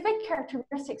specific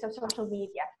characteristics of social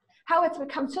media, how it's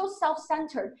become so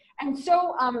self-centered and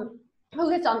so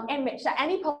focused on image that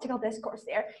any political discourse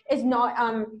there is not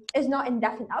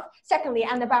in-depth enough. Secondly,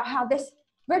 and about how this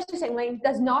virtue signaling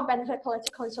does not benefit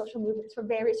political and social movements for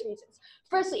various reasons.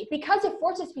 Firstly, because it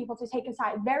forces people to take a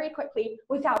side very quickly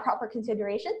without proper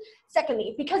consideration.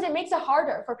 Secondly, because it makes it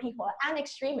harder for people and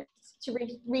extremists to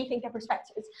rethink their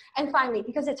perspectives. And finally,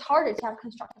 because it's harder to have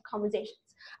constructive conversations.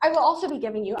 I will also be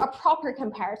giving you a proper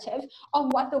comparative on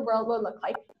what the world will look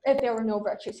like if there were no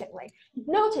virtue signaling.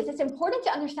 Notice it's important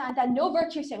to understand that no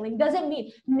virtue signaling doesn't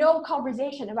mean no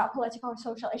conversation about political or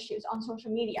social issues on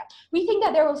social media. We think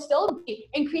that there will still be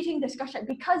increasing discussion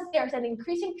because there's an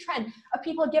increasing trend of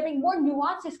people giving more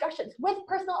nuanced discussions with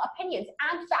personal opinions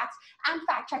and facts and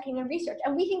fact-checking and research.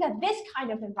 And we think that this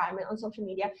kind of environment on social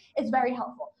media is very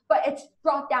helpful, but it's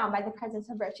brought down by the presence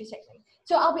of virtue signaling.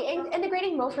 So I'll be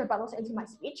integrating most rebuttals into my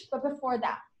speech, but before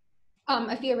that,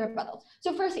 a few rebuttals.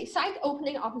 So firstly, side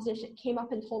opening opposition came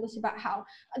up and told us about how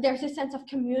there's a sense of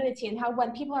community and how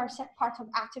when people are set part of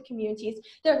active communities,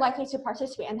 they're likely to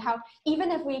participate, and how even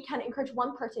if we can encourage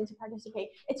one person to participate,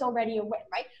 it's already a win,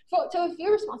 right? So a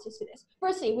few responses to this.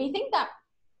 Firstly, we think that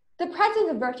the presence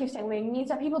of virtue signaling means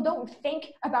that people don't think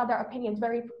about their opinions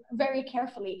very, very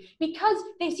carefully because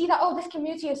they see that, oh, this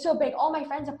community is so big, all my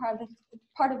friends are part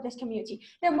of this community.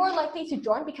 They're more likely to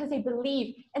join because they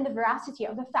believe in the veracity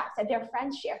of the facts that their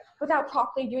friends share without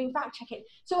properly doing fact checking.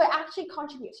 So it actually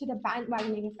contributes to the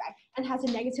bandwagoning effect and has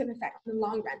a negative effect in the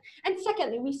long run. And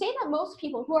secondly, we say that most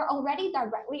people who are already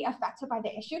directly affected by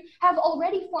the issue have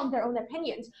already formed their own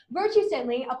opinions. Virtue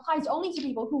signaling applies only to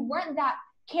people who weren't that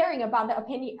caring about the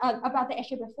opinion about the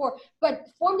issue before, but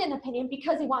formed an opinion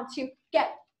because they want to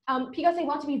get because they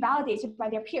want to be validated by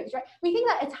their peers, right? We think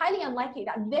that it's highly unlikely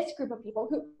that this group of people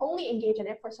who only engage in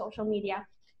it for social media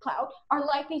clout are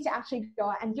likely to actually go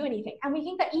out and do anything. And we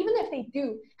think that even if they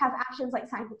do have actions like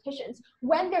sign petitions,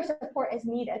 when their support is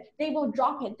needed, they will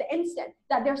drop it the instant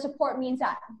that their support means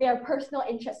that their personal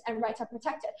interests and rights are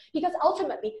protected. Because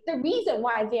ultimately, the reason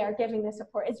why they are giving this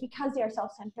support is because they are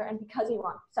self-centered and because they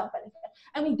want self-benefit.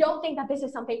 And we don't think that this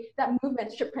is something that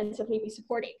movements should principally be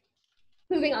supporting.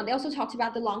 Moving on, they also talked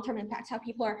about the long-term impacts, how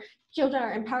children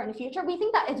are empowered in the future. We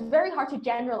think that it's very hard to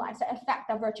generalize the effect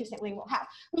that virtue signaling will have.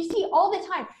 We see all the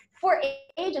time, for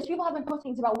ages, people have been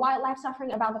posting about wildlife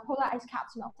suffering, about the polar ice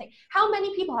caps melting. How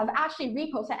many people have actually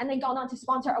reposted and then gone on to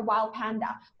sponsor a wild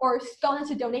panda or gone on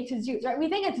to donate to zoos, right? We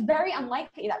think it's very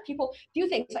unlikely that people do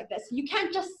things like this. You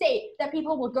can't just say that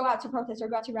people will go out to protests or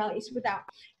go out to rallies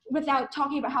without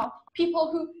talking about how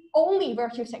people who only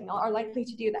virtue signal are likely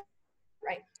to do that,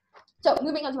 right? So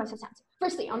moving on to my substance.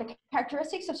 Firstly, on the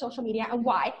characteristics of social media and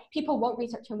why people won't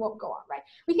research and won't go on, right?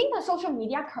 We think that social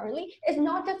media currently is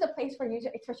not just a place for you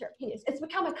to express your opinions. It's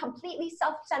become a completely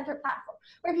self-centered platform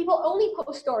where people only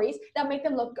post stories that make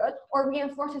them look good or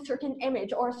reinforce a certain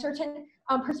image or a certain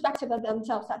perspective of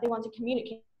themselves that they want to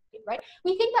communicate, right?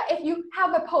 We think that if you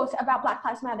have a post about Black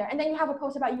Lives Matter and then you have a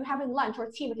post about you having lunch or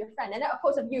tea with your friend and then a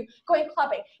post of you going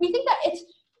clubbing, we think that it's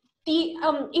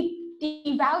it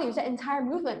devalues the entire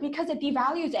movement because it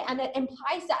devalues it and it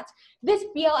implies that this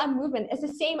BLM movement is the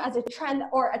same as a trend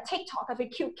or a TikTok of a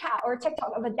cute cat or a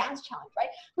TikTok of a dance challenge, right?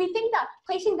 We think that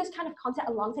placing this kind of content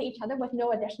alongside each other with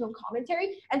no additional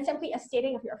commentary and simply a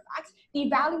stating of your facts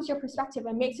devalues your perspective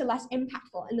and makes it less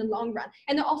impactful in the long run.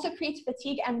 And it also creates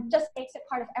fatigue and just makes it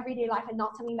part of everyday life and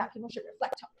not something that people should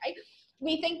reflect on, right?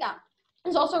 We think that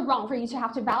it's also wrong for you to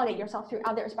have to validate yourself through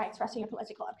others by expressing your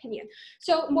political opinion.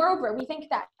 So moreover, we think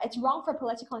that it's wrong for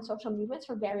political and social movements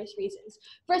for various reasons.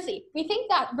 Firstly, we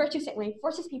think that virtue signaling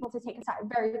forces people to take a side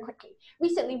very quickly.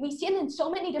 Recently, we've seen in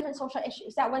so many different social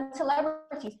issues that when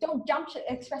celebrities don't jump to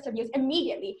express their views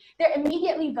immediately, they're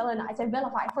immediately villainized and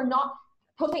vilified for not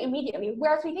posting immediately.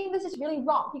 Whereas we think this is really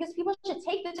wrong because people should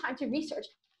take the time to research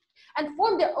and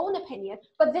form their own opinion,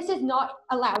 but this is not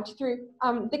allowed through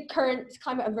the current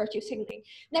climate of virtue signaling.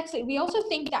 Nextly, we also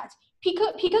think that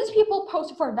because people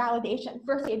post for validation.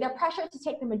 Firstly, they're pressured to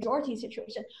take the majority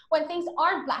situation when things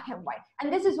aren't black and white.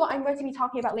 And this is what I'm going to be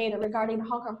talking about later regarding the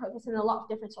Hong Kong protests and a lot of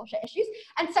different social issues.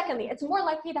 And secondly, it's more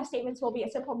likely that statements will be a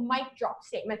simple mic drop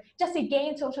statement just to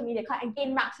gain social media clout and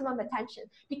gain maximum attention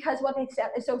because what they said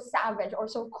is so savage or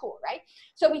so cool, right?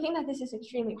 So we think that this is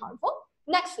extremely harmful.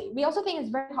 Nextly, we also think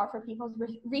it's very hard for people to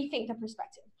rethink the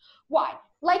perspective. Why?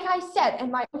 Like I said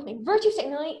in my opening, virtue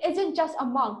signaling isn't just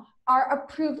among our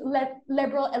approved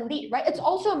liberal elite, right? It's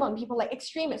also among people like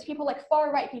extremists, people like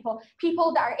far-right people,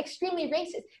 people that are extremely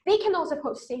racist. They can also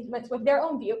post statements with their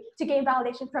own view to gain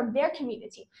validation from their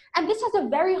community. And this has a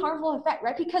very harmful effect,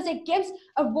 right? Because it gives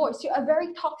a voice to a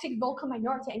very toxic vocal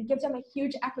minority and gives them a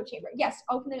huge echo chamber. Yes,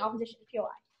 opening opposition POI.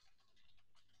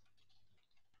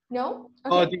 No?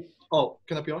 Okay.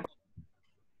 Can I be on?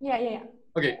 Yeah.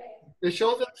 Okay. It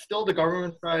shows that still the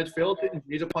government side failed to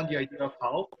engage upon the idea of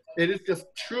how it is just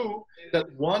true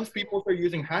that once people start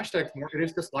using hashtags more, it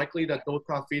is just likely that those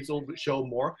kind of feeds will show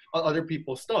more on other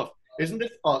people's stuff.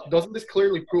 Doesn't this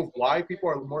clearly prove why people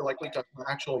are more likely to attend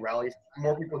actual rallies,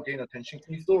 more people gain attention?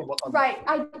 Can you still Right.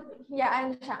 I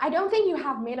understand. I don't think you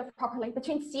have made a proper link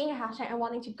between seeing a hashtag and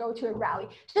wanting to go to a rally.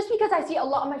 Just because I see a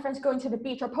lot of my friends going to the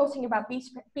beach or posting about beach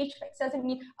pics doesn't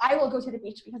mean I will go to the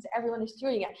beach because everyone is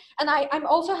doing it. And I'm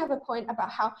also have a point about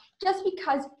how just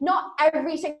because not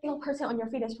every single person on your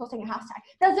feed is posting a hashtag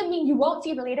doesn't mean you won't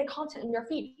see related content in your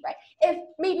feed, right? If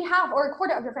maybe half or a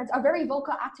quarter of your friends are very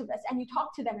vocal activists and you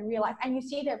talk to them in real life and you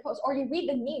see their posts or you read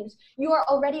the news, you are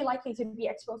already likely to be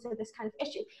exposed to this kind of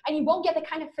issue. And you won't get the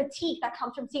kind of fatigue that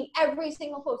comes from seeing every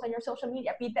single post on your social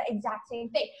media be the exact same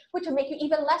thing, which will make you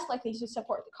even less likely to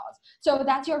support the cause. So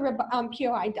that's your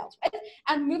POI dealt with.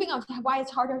 And moving on to why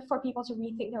it's harder for people to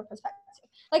rethink their perspective.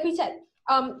 Like we said,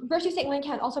 virtue signaling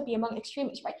can also be among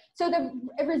extremists, right? So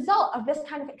the result of this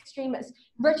kind of extremist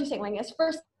virtue signaling is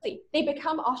firstly, they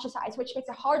become ostracized, which makes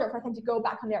it harder for them to go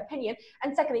back on their opinion.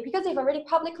 And secondly, because they've already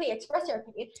publicly expressed their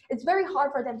opinion, it's very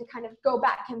hard for them to kind of go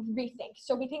back and rethink.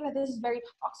 So we think that this is very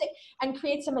toxic and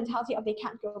creates a mentality of they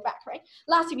can't go back, right?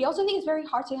 Lastly, we also think it's very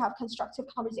hard to have constructive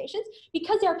conversations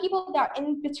because there are people that are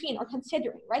in between or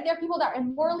considering, right? There are people that are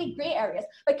in morally gray areas,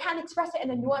 but can't express it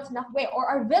in a nuanced enough way or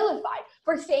are vilified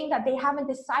for saying that they haven't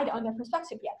decided on their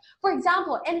perspective yet. For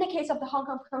example, in the case of the Hong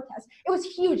Kong protest, it was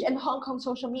huge in Hong Kong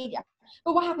social media.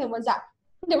 But what happened was that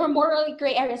there were morally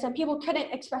gray areas and people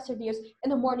couldn't express their views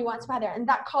in a more nuanced manner, and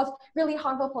that caused really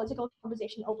harmful political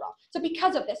conversation overall. So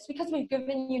because of this, because we've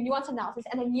given you nuanced analysis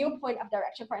and a new point of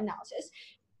direction for analysis,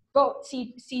 vote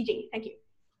CG. Thank you.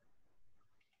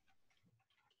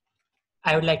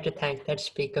 I would like to thank that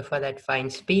speaker for that fine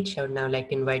speech. I would now like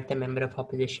to invite the member of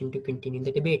opposition to continue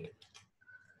the debate.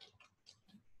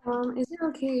 Is it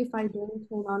okay if I don't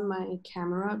turn on my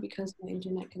camera because my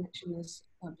internet connection is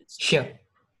a bit slow? Sure.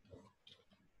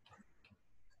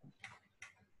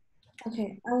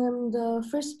 Okay, I am the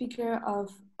first speaker of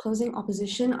closing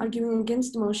opposition, arguing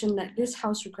against the motion that this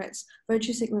House regrets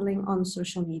virtue signaling on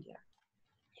social media.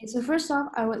 Okay, so first off,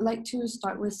 I would like to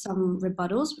start with some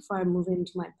rebuttals before I move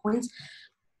into my points.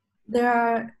 There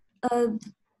are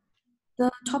the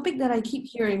topic that I keep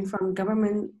hearing from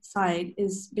government side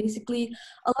is basically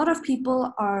a lot of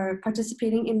people are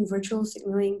participating in virtual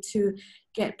signaling to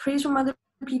get praise from other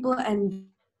people and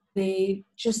they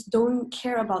just don't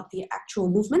care about the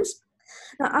actual movements.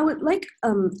 Now, I would like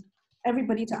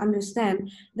everybody to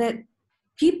understand that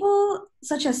people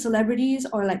such as celebrities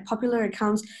or like popular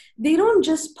accounts, they don't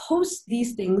just post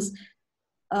these things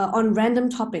on random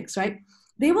topics, right?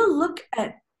 They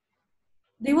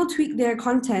will tweak their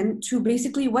content to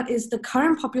basically what is the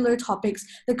current popular topics,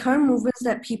 the current movements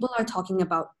that people are talking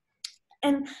about.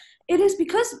 And it is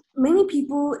because many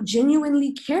people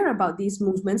genuinely care about these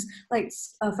movements, like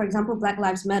for example, Black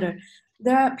Lives Matter.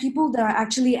 There are people that are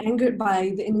actually angered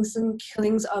by the innocent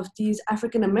killings of these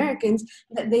African Americans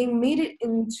that they made it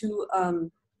into,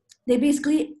 they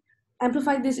basically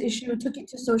amplified this issue, took it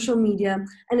to social media,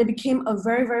 and it became a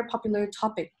very, very popular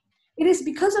topic. It is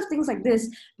because of things like this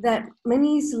that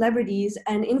many celebrities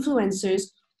and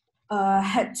influencers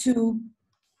had to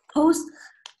post,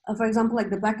 for example, like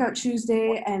the Blackout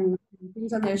Tuesday and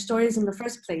things on their stories in the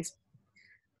first place.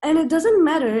 And it doesn't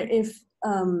matter if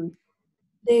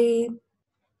they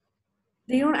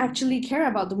don't actually care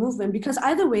about the movement, because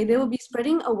either way, they will be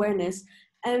spreading awareness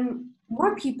and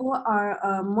more people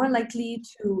are more likely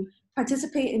to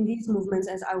participate in these movements,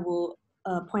 as I will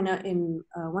point out in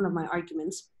one of my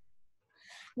arguments.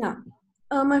 Now,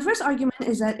 my first argument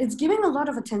is that it's giving a lot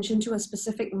of attention to a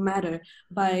specific matter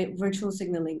by virtual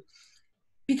signaling.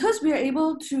 Because we are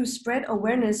able to spread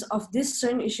awareness of this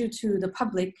certain issue to the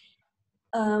public,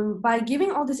 by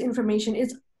giving all this information,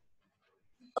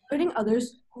 alerting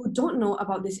others who don't know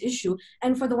about this issue.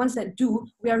 And for the ones that do,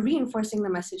 we are reinforcing the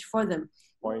message for them.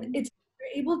 Point. We're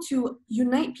able to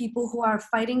unite people who are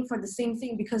fighting for the same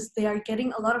thing because they are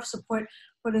getting a lot of support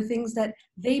for the things that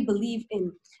they believe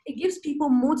in. It gives people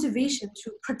motivation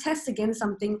to protest against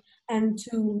something and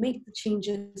to make the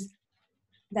changes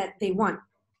that they want.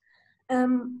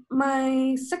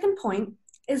 My second point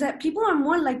is that people are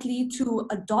more likely to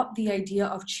adopt the idea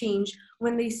of change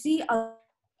when they see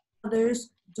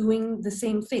others doing the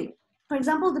same thing. For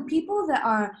example, the people that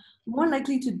are more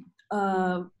likely to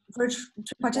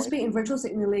participate in virtual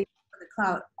signaling for the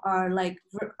cloud are like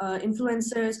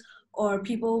influencers or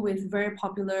people with very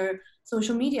popular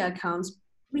social media accounts.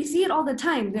 We see it all the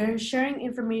time. They're sharing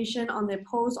information on their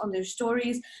posts, on their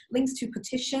stories, links to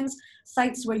petitions,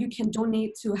 sites where you can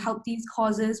donate to help these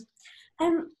causes.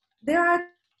 And there are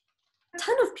a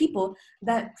ton of people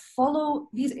that follow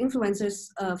these influencers,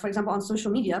 for example, on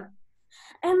social media.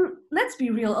 And let's be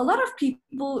real, a lot of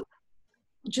people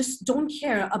just don't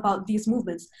care about these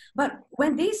movements. But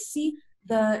when they see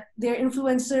their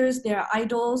influencers, their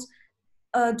idols,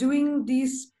 doing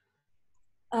these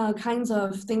kinds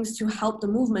of things to help the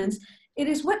movements, it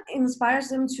is what inspires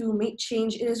them to make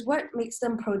change. It is what makes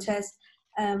them protest.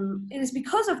 It is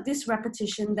because of this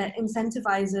repetition that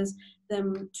incentivizes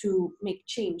them to make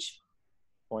change.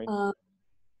 Point.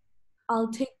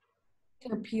 I'll take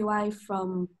a POI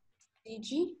from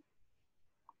DG.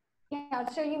 Yeah,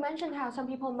 so you mentioned how some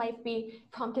people might be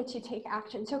prompted to take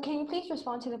action. So can you please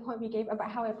respond to the point we gave about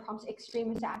how it prompts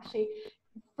extremists to actually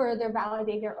further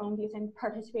validate their own views and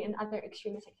participate in other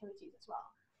extremist activities as well?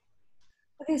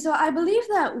 Okay, so I believe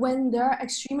that when there are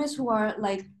extremists who are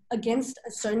like against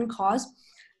a certain cause,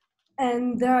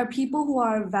 and there are people who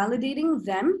are validating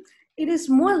them, it is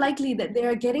more likely that they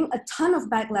are getting a ton of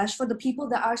backlash for the people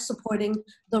that are supporting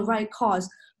the right cause.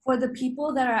 For the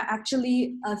people that are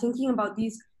actually thinking about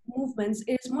these movements,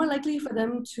 it is more likely for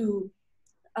them to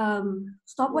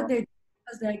stop what they're doing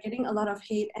because they're getting a lot of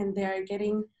hate and they're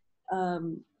getting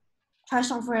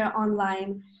trashed on for it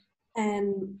online,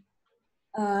 and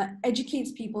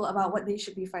educates people about what they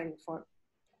should be fighting for.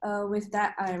 With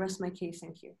that, I rest my case.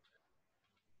 Thank you.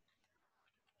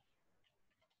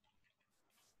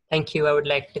 Thank you. I would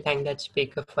like to thank that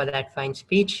speaker for that fine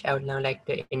speech. I would now like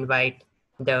to invite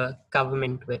the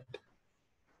government whip.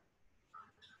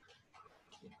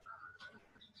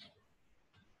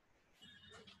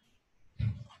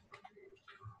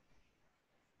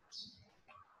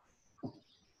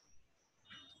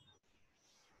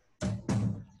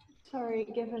 Sorry,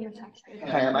 give him a second.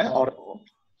 Hi, am I audible?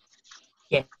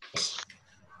 Yes.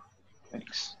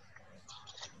 Thanks.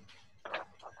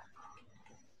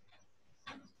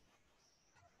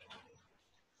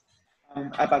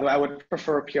 By the way, I would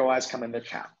prefer POIs come in the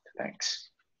chat. Thanks.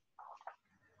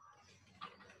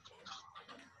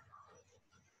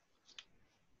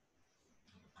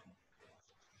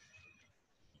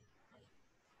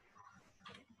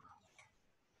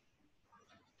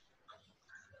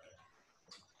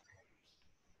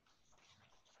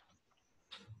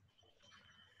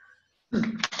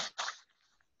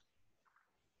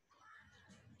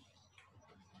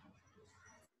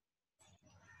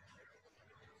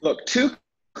 Look, two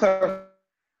clarifications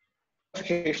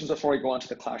before we go on to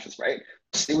the clashes, right?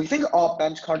 See, we think all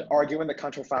bench can't argue in the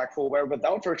counterfactual, where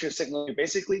without virtue signaling, you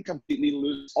basically completely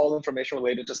lose all information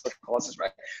related to social causes, right?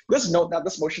 Let's note that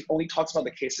this motion only talks about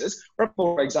the cases where,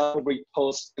 for example, we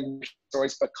post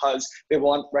stories because they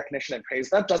want recognition and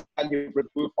praise. That doesn't mean you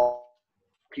remove all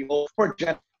people who are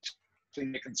generally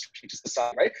making changes to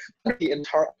society, right? The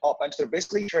entire op bench, they're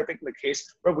basically cherry-picking the case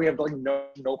where we have like no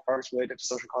parts related to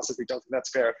social causes. We don't think that's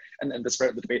fair, and the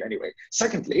spirit of the debate anyway.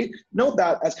 Secondly, note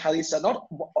that, as Kylie said, not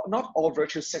all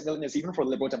virtue signaling is even for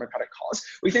liberal democratic cause.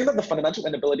 We think that the fundamental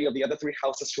inability of the other three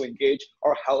houses to engage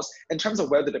our house in terms of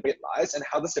where the debate lies and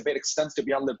how this debate extends to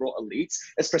beyond liberal elites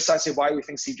is precisely why we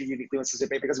think CG uniquely wins this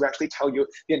debate, because we actually tell you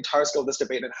the entire scope of this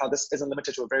debate and how this isn't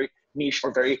limited to a very niche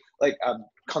or very like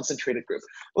concentrated group.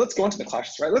 Well, let's go into the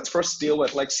clashes, right? Let's first deal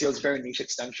with like CO's very niche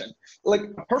extension. Like,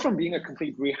 apart from being a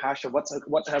complete rehash of what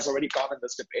has already gone in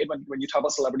this debate, when you talk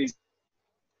about celebrities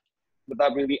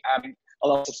without really adding a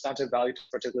lot of substantive value to a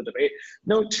particular debate,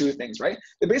 note two things, right?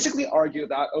 They basically argue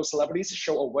that, oh, celebrities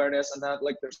show awareness and that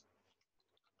like there's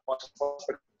because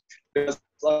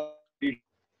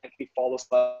follow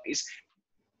celebrities.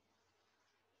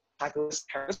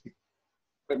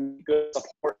 Good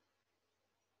support.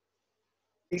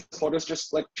 These supporters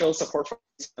just like show support for.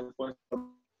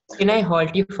 Can I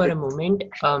halt you for a moment?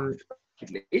 Am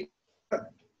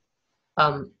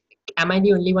I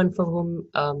the only one for whom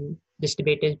this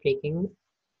debate is breaking?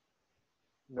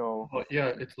 No. Oh, yeah,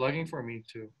 it's lagging for me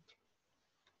too.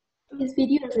 His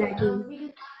video is lagging.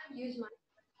 Because I use my.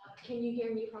 Can you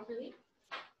hear me properly?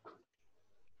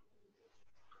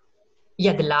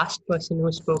 Yeah, the last person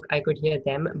who spoke, I could hear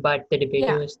them, but the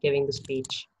debater Yeah. was giving the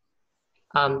speech.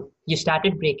 You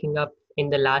started breaking up in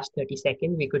the last 30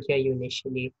 seconds. We could hear you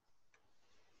initially.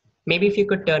 Maybe if you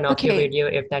could turn off your Okay. video,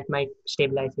 if that might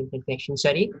stabilize the connection.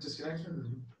 Sorry?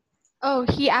 Oh,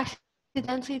 he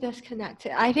accidentally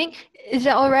disconnected. I think, is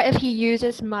it all right if he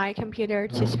uses my computer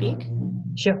to speak?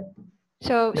 Sure.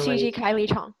 So No CG worries. Kylie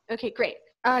Chong. Okay, great.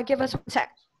 Give us 1 sec.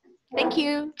 Thank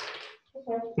you.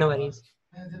 No worries.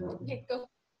 Okay, go.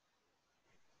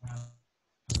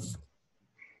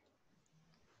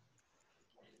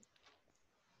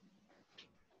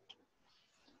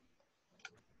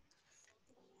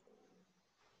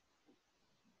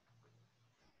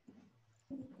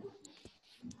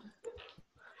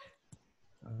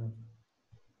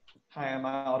 Hi, am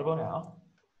I audible now?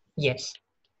 Yes.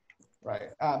 Right.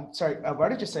 Sorry, where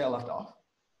did you say I left off?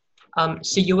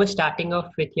 So you were starting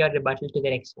off with your rebuttal to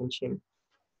their extension.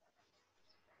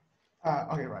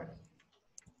 Okay, right.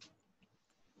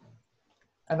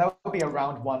 And that would be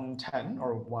around 110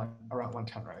 or around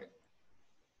 110, right?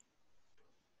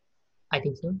 I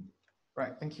think so.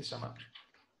 Right, thank you so much.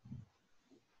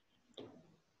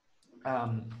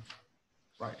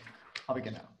 Right, I'll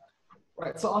begin now.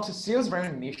 Right, so on to Sio's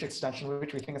very niche extension,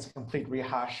 which we think is a complete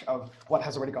rehash of what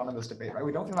has already gone in this debate, right?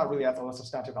 We don't think that really adds a lot of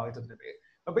substantive value to the debate.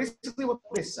 But basically what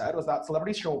they said was that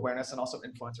celebrities show awareness and also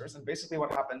influencers. And basically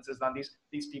what happens is that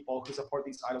these people who support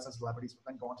these idols and celebrities will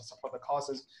then go on to support the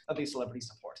causes that these celebrities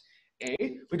support.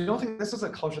 We don't think this is a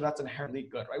culture that's inherently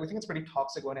good, right? We think it's pretty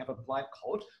toxic when you have a blind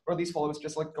cult where these followers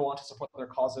just like go on to support their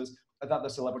causes that the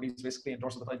celebrities basically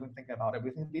endorse without even thinking about it. We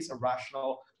think these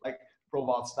irrational like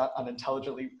robots that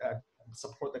unintelligently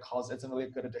support the cause isn't really a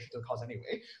good addition to the cause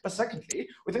anyway. But secondly,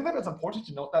 we think that it's important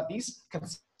to note that these can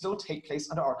still take place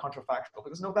under our counterfactual,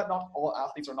 because note that not all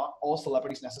athletes or not all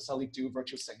celebrities necessarily do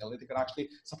virtue signaling. They could actually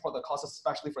support the cause,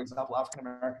 especially, for example,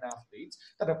 African-American athletes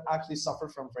that have actually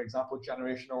suffered from, for example,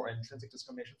 generational or intrinsic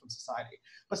discrimination from society.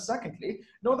 But secondly,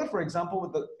 note that, for example,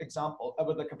 with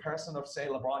the comparison of, say,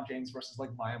 LeBron James versus like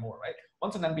Maya Moore, right?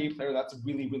 One's an NBA player that's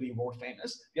really, really more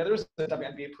famous. The other is a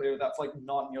WNBA player that's like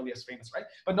not nearly as famous, right?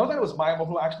 But note that it was Maya Moore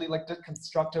who actually like did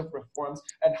constructive reforms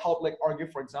and helped like argue,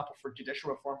 for example, for judicial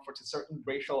reform for to certain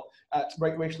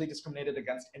racially discriminated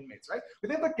against inmates, right? We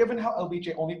think that given how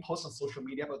LBJ only posts on social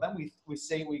media, but then we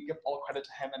say we give all credit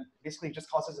to him and basically just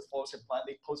causes his followers to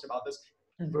blindly post about this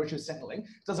and virtue signaling,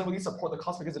 doesn't really support the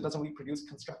cause because it doesn't really produce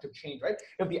constructive change, right?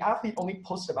 If the athlete only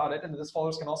posts about it and his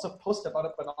followers can also post about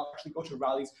it but not actually go to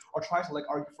rallies or try to like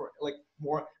argue for like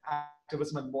more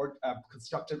activism and more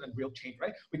constructive and real change,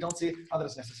 right? We don't see how that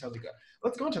is necessarily good.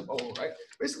 Let's go into O, right?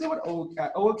 Basically what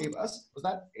O gave us was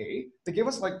that they gave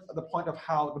us like the point of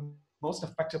how the most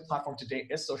effective platform today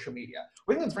is social media.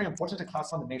 We think it's very important to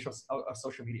classify the nature of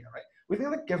social media, right? We think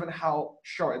that given how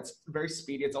sure it's very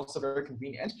speedy, it's also very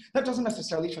convenient, that doesn't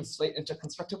necessarily translate into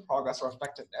constructive progress or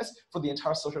effectiveness for the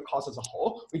entire social cause as a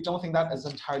whole. We don't think that is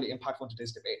entirely impactful in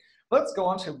today's debate. Let's go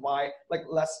on to why like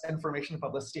less information and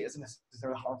publicity isn't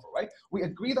necessarily harmful, right? We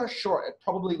agree that sure, it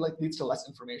probably like leads to less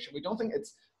information. We don't think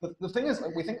it's, the thing is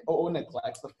like, we think OO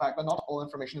neglects the fact that not all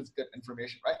information is good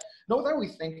information, right? Note that we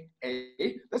think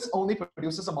this only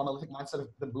produces a monolithic mindset of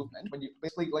the movement when you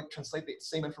basically like translate the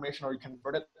same information or you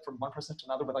convert it from one person to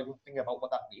another without even thinking about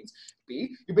what that means.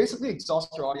 B, you basically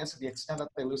exhaust your audience to the extent that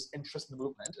they lose interest in the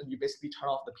movement and you basically turn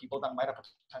off the people that might have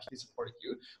potentially supported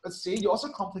you. But C, you also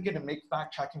complicate and make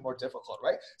fact checking more difficult,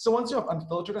 right? So once you have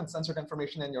unfiltered and censored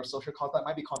information in your social cause that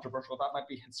might be controversial, that might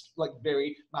be like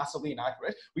very massively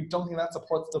inaccurate, we don't think that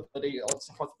supports the validity or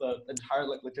supports the entire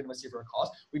like legitimacy of your cause.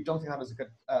 We don't think that is a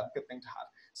good thing to have.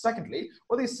 Secondly,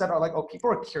 what they said are like, oh, people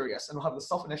are curious and will have the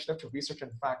self-initiative to research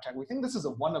and fact check. We think this is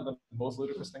one of the most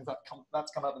ludicrous things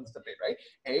that's come out in this debate,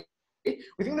 right?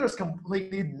 We think there's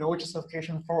completely no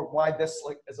justification for why this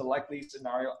like is a likely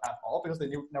scenario at all, because they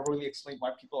never really explained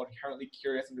why people are inherently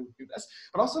curious and they would do this.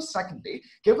 But also secondly,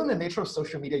 given the nature of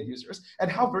social media users and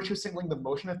how virtue signaling the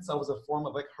motion itself is a form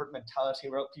of like herd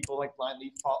mentality where people like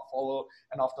blindly follow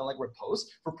and often like repost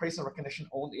for praise and recognition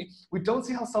only, we don't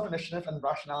see how self-initiative and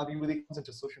rationality really comes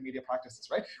into social media practices,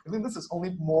 right? We think this is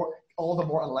only all the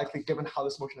more unlikely given how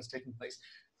this motion is taking place.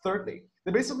 Thirdly,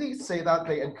 they basically say that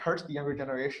they encourage the younger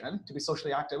generation to be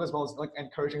socially active as well as like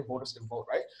encouraging voters to vote,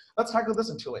 right? Let's tackle this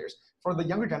in two layers. For the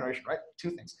younger generation, right, two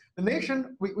things. The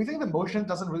nation, we think the motion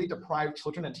doesn't really deprive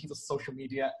children and teens of social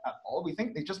media at all. We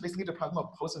think they just basically deprive them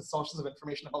of posts and sources of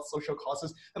information about social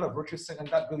causes that are virtue and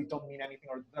that really don't mean anything,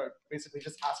 or they're basically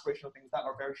just aspirational things that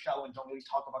are very shallow and don't really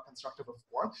talk about constructive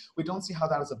reform. We don't see how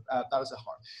that is a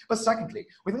harm. But secondly,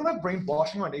 we think that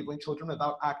brainwashing or enabling children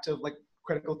without active like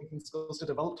critical thinking skills to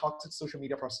develop toxic social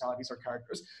media personalities or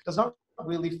characters does not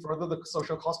really further the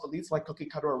social cause, but leads like cookie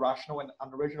cutter, irrational, and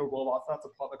unoriginal roll-outs that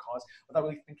support the cause without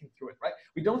really thinking through it, right?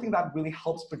 We don't think that really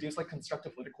helps produce like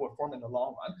constructive political reform in the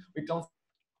long run. We don't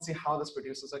see how this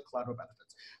produces like collateral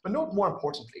benefits. But note more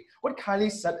importantly, what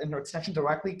Kylie said in her extension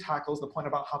directly tackles the point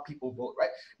about how people vote,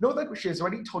 right? Note that she has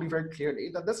already told you very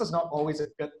clearly that this is not always a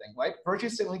good thing, right? Virtue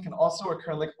signaling can also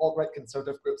occur in like alt-right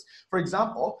conservative groups. For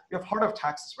example, you have Heart of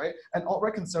Texas, right? An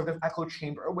alt-right conservative echo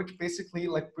chamber, which basically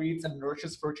like breeds and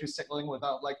nurtures virtue signaling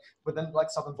within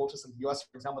Southern voters in the US,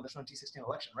 for example, the 2016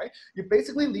 election, right? You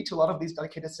basically lead to a lot of these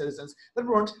dedicated citizens that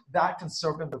weren't that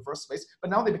conservative in the first place, but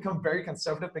now they become very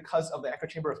conservative because of the echo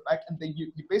chamber effect, and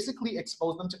you basically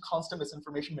expose them to constant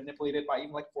misinformation manipulated by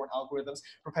even like foreign algorithms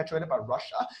perpetuated by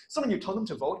Russia. So when you tell them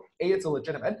to vote, A, it's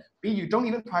illegitimate, B, you don't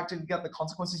even practically get the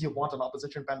consequences you want on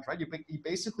opposition bent, right? You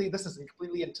basically, this is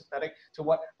completely antithetic to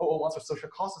what OO wants for social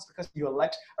causes, because you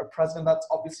elect a president that's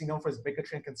obviously known for his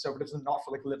bigotry and conservatism, not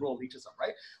for like liberal elitism,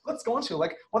 right? Let's go into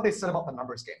like what they said about the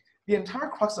numbers game. The entire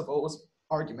crux of OO's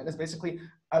argument is basically,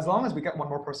 as long as we get one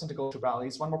more person to go to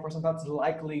rallies, one more person that's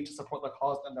likely to support the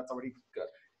cause, then that's already good.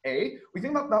 A, we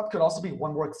think that that could also be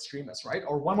one more extremist, right?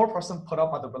 Or one more person put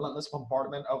up by the relentless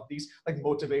bombardment of these like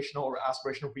motivational or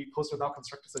aspirational reposts without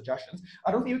constructive suggestions.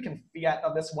 I don't think we can fiat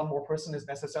that this one more person is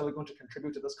necessarily going to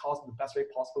contribute to this cause in the best way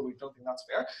possible. We don't think that's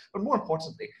fair. But more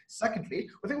importantly, secondly,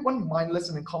 we think one mindless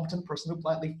and incompetent person who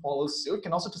blindly follows suit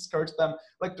can also discourage them,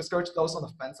 like discourage those on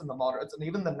the fence and the moderates and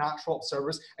even the natural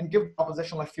observers, and give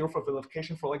opposition like fuel for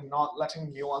vilification for like not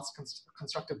letting nuanced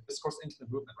constructive discourse into the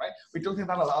movement, right? We don't think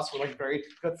that allows for like very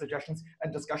good suggestions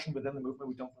and discussion within the movement.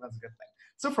 We don't think that's a good thing.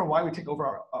 So for why we take over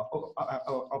our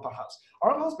upper house.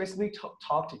 Our upper house basically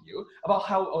talk to you about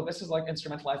how, this is like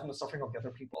instrumentalizing the suffering of the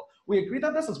other people. We agree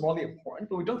that this is morally important,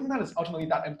 but we don't think that is ultimately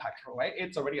that impactful, right?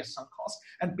 It's already a sunk cost.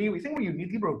 And B, we think we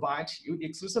uniquely provide to you the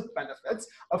exclusive benefits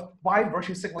of why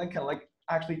virtue signaling can like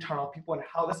actually turn off people, and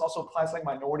how this also applies like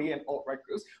minority and alt-right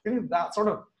groups. We think that sort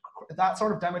of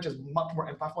damage is much more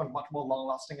impactful and much more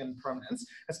long-lasting in permanence,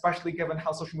 especially given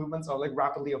how social movements are like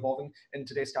rapidly evolving in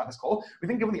today's status quo. We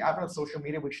think given the advent of social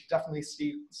media, we should definitely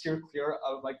steer clear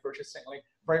of like virtue signaling.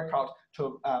 Very proud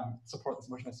to support this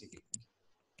motion of CP.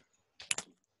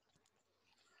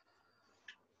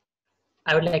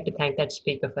 I would like to thank that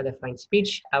speaker for the fine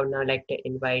speech. I would now like to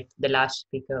invite the last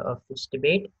speaker of this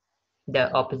debate,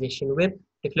 the opposition whip,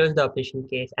 to close the opposition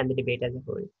case and the debate as a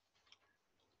whole.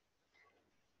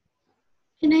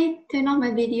 Can I turn off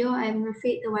my video? I'm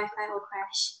afraid the Wi-Fi will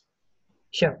crash.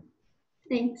 Sure.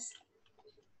 Thanks.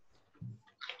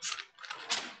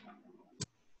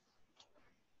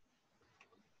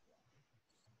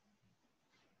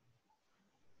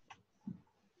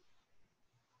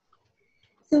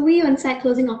 So we on site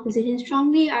closing opposition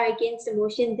strongly are against the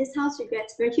motion. This House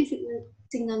regrets virtue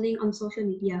signaling on social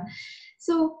media.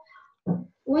 So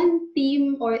one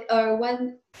theme or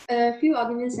a few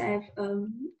arguments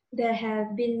that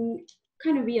have been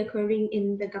kind of reoccurring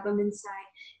in the government side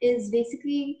is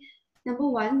basically, number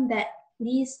one, that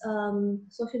these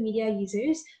social media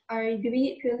users are doing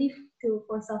it purely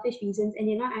for selfish reasons, and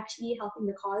they're not actually helping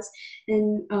the cause,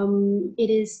 and it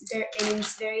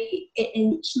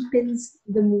cheapens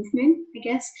the movement, I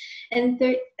guess. And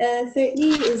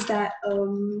thirdly is that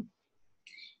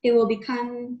it will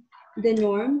become the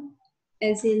norm,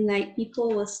 as in like people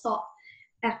will stop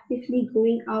actively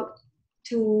going out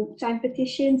to sign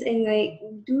petitions and like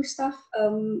do stuff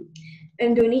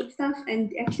and donate stuff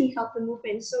and actually help the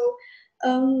movement. So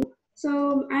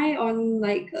I on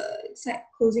like site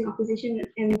closing opposition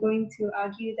am going to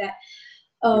argue that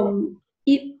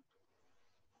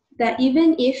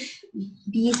even if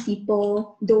these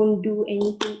people don't do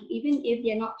anything, even if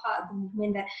they're not part of the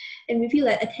movement, and we feel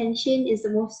that attention is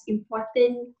the most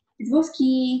important, it's the most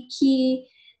key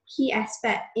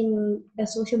aspect in a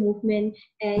social movement,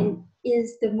 and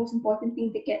is the most important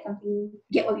thing to get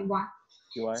what we want.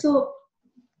 So,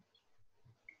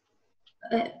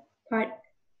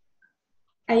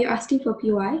 are you asking for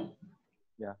PY?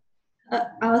 Yeah.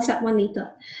 I'll start one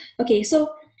later. Okay,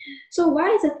 so why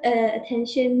is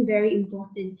attention very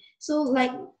important? So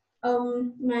like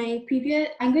I'm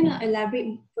going to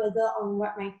elaborate further on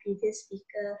what my previous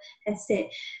speaker has said.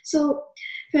 So,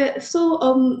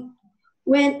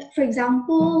 when, for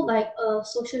example, like a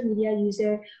social media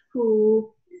user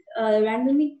who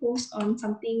randomly posts on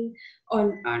something,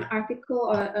 on an article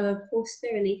or a poster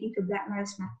relating to Black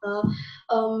Lives Matter,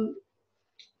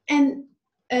 and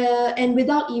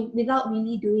without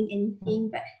really doing anything,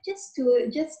 but just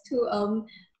to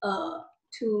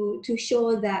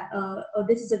show that oh,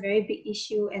 this is a very big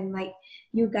issue, and like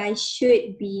you guys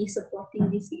should be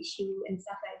supporting this issue and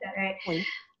stuff like that, right?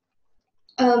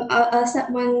 I'll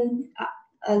start one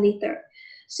later.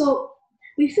 So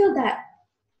we feel that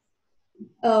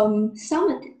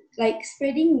some, like,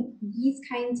 spreading these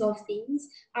kinds of things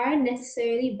aren't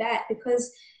necessarily bad,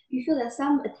 because we feel that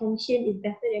some attention is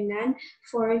better than none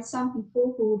for some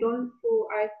people who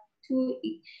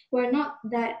are not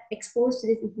that exposed to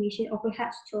this information, or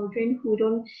perhaps children who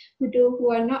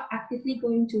are not actively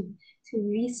going to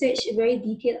research very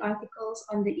detailed articles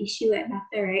on the issue at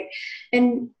matter, right?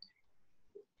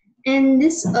 And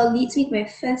this leads me to my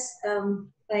first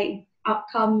like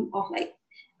outcome of like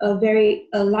a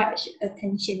large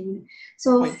attention.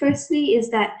 So firstly is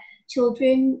that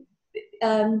children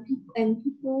and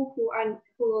people who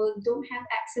don't have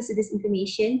access to this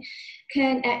information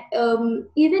can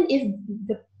even if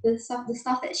the stuff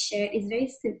that's shared is very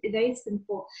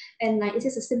simple, and like it's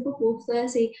just a simple poster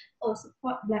say, oh,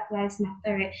 support Black Lives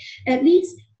Matter, right? At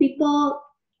least people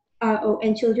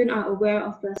and children are aware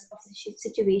of the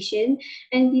situation,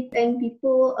 and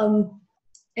people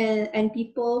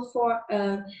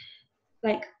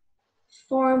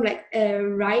form like a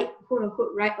right, quote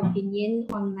unquote, right opinion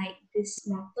on like this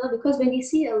matter, because when they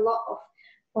see a lot of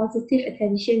positive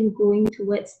attention going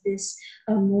towards this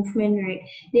movement, right,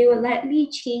 they will likely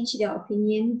change their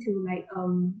opinion to like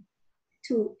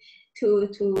to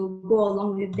go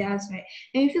along with theirs, right?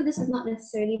 And I feel this is not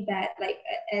necessarily bad, like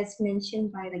as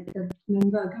mentioned by like the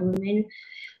member of government.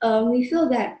 We feel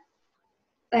that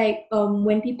like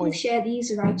when people share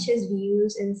these righteous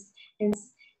views and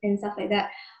stuff like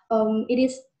that, it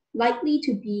is likely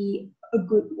to be a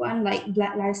good one, like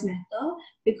Black Lives Matter,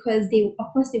 because they,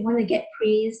 of course, they want to get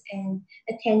praise and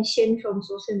attention from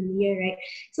social media, right?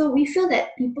 So we feel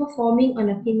that people forming an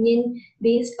opinion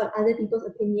based on other people's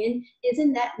opinion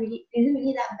isn't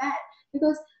really that bad,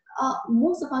 because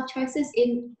most of our choices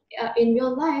in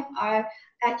real life are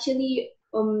actually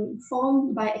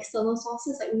formed by external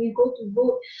sources. Like when we go to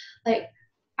vote, like,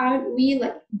 aren't we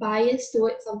like biased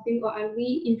towards something, or are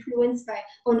we influenced by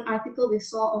an article we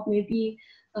saw of maybe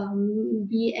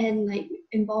BN like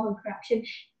involved in corruption?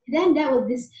 Then that will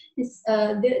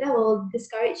that will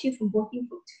discourage you from voting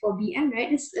for BN, right?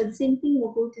 The same thing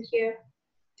will go to here.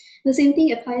 The same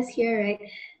thing applies here, right?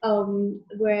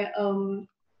 Where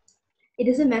it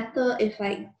doesn't matter if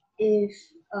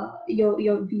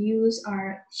your views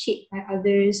are shaped by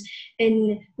others,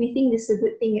 and we think this is a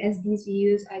good thing as these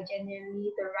views are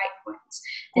genuinely the right ones.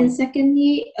 And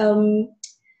secondly,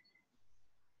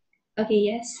 okay,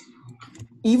 yes.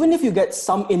 Even if you get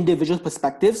some individual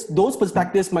perspectives, those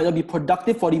perspectives might not be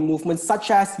productive for the movement, such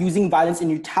as using violence in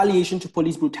retaliation to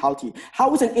police brutality.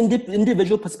 How is an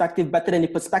individual perspective better than the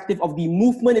perspective of the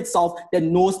movement itself that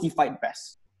knows the fight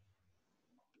best?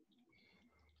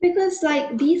 Because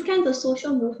like these kinds of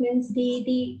social movements,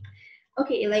 they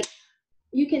okay, like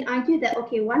you can argue that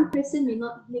okay, one person may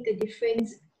not make a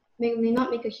difference, may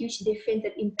not make a huge difference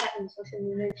and impact on social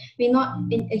movement, may not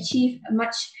achieve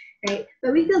much, right?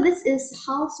 But we feel this is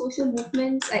how social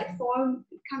movements like become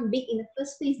big in the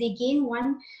first place. They gain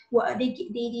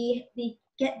they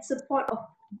get support of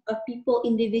people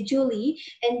individually,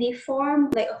 and they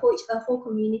form like a whole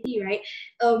community, right?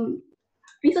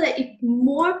 We feel that if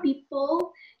more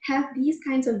people have these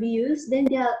kinds of views, then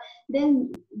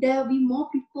there'll be more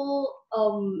people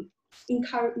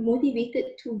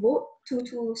motivated to vote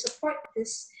to support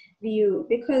this view,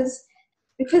 because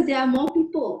there are more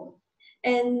people,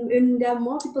 and when there are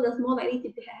more people, there's more likely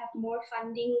to have more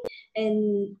funding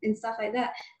and stuff like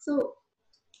that. So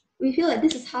we feel like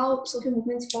this is how social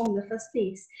movements form in the first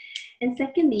place. And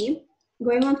secondly,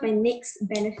 going on to my next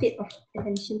benefit of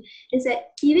attention is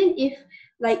that even if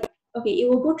like, okay, it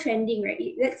will go trending, right?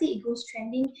 Let's say it goes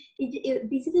trending, it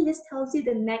basically just tells you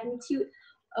the magnitude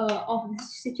of the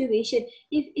situation.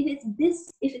 If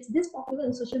it's this popular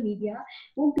on social media,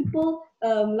 won't people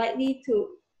likely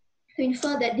to to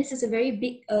infer that this is a very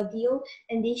big deal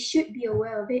and they should be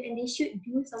aware of it and they should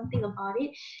do something about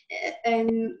it.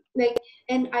 And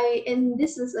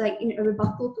this is like in a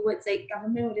rebuttal towards like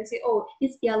government where they say, oh,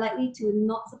 they are likely to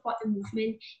not support the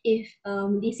movement if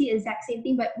they see the exact same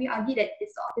thing. But we argue that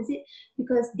it's the opposite,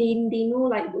 because they know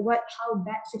like how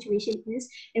bad the situation is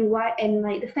and why, and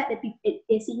like the fact that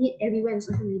they're seeing it everywhere on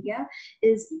social media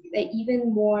is like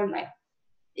even more like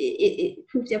it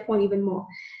proves their point even more.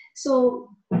 So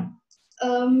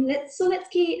let's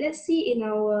see in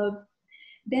our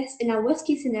worst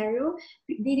case scenario,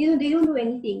 they don't do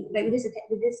anything like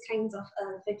with this kinds of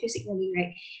virtue signaling,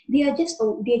 right? They're just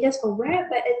aware,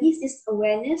 but at least this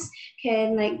awareness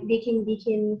can like they can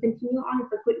continue on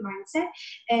with a good mindset,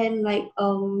 and like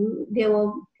they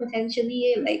will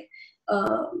potentially like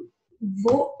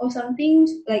vote or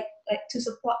something like to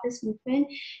support this movement.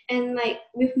 And like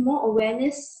with more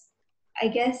awareness, I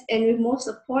guess, and with more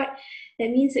support,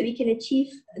 that means that we can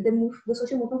achieve the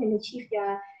social movement can achieve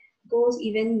their goals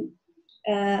even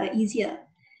easier.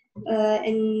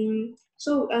 And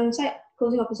so side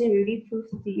closing opposition really proves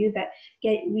to you that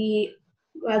we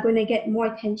are going to get more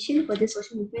attention for this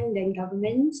social movement than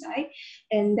government side,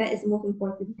 and that is the most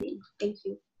important thing. Thank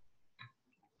you.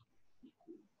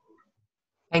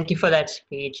 Thank you for that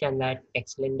speech and that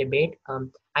excellent debate.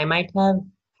 I might have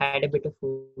had a bit of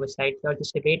oversight for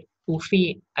this debate.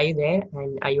 Ufi, are you there,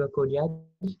 and are you a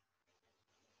co-judge?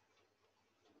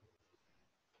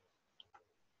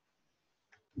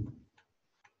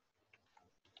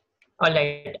 All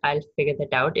right, I'll figure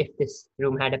that out if this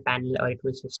room had a panel or it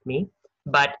was just me.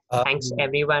 But thanks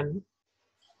everyone.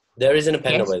 There isn't a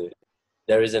panel, Yes? by the way.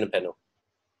 There isn't a panel.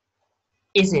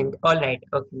 Isn't? All right.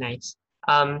 Okay, nice.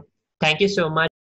 Thank you so much.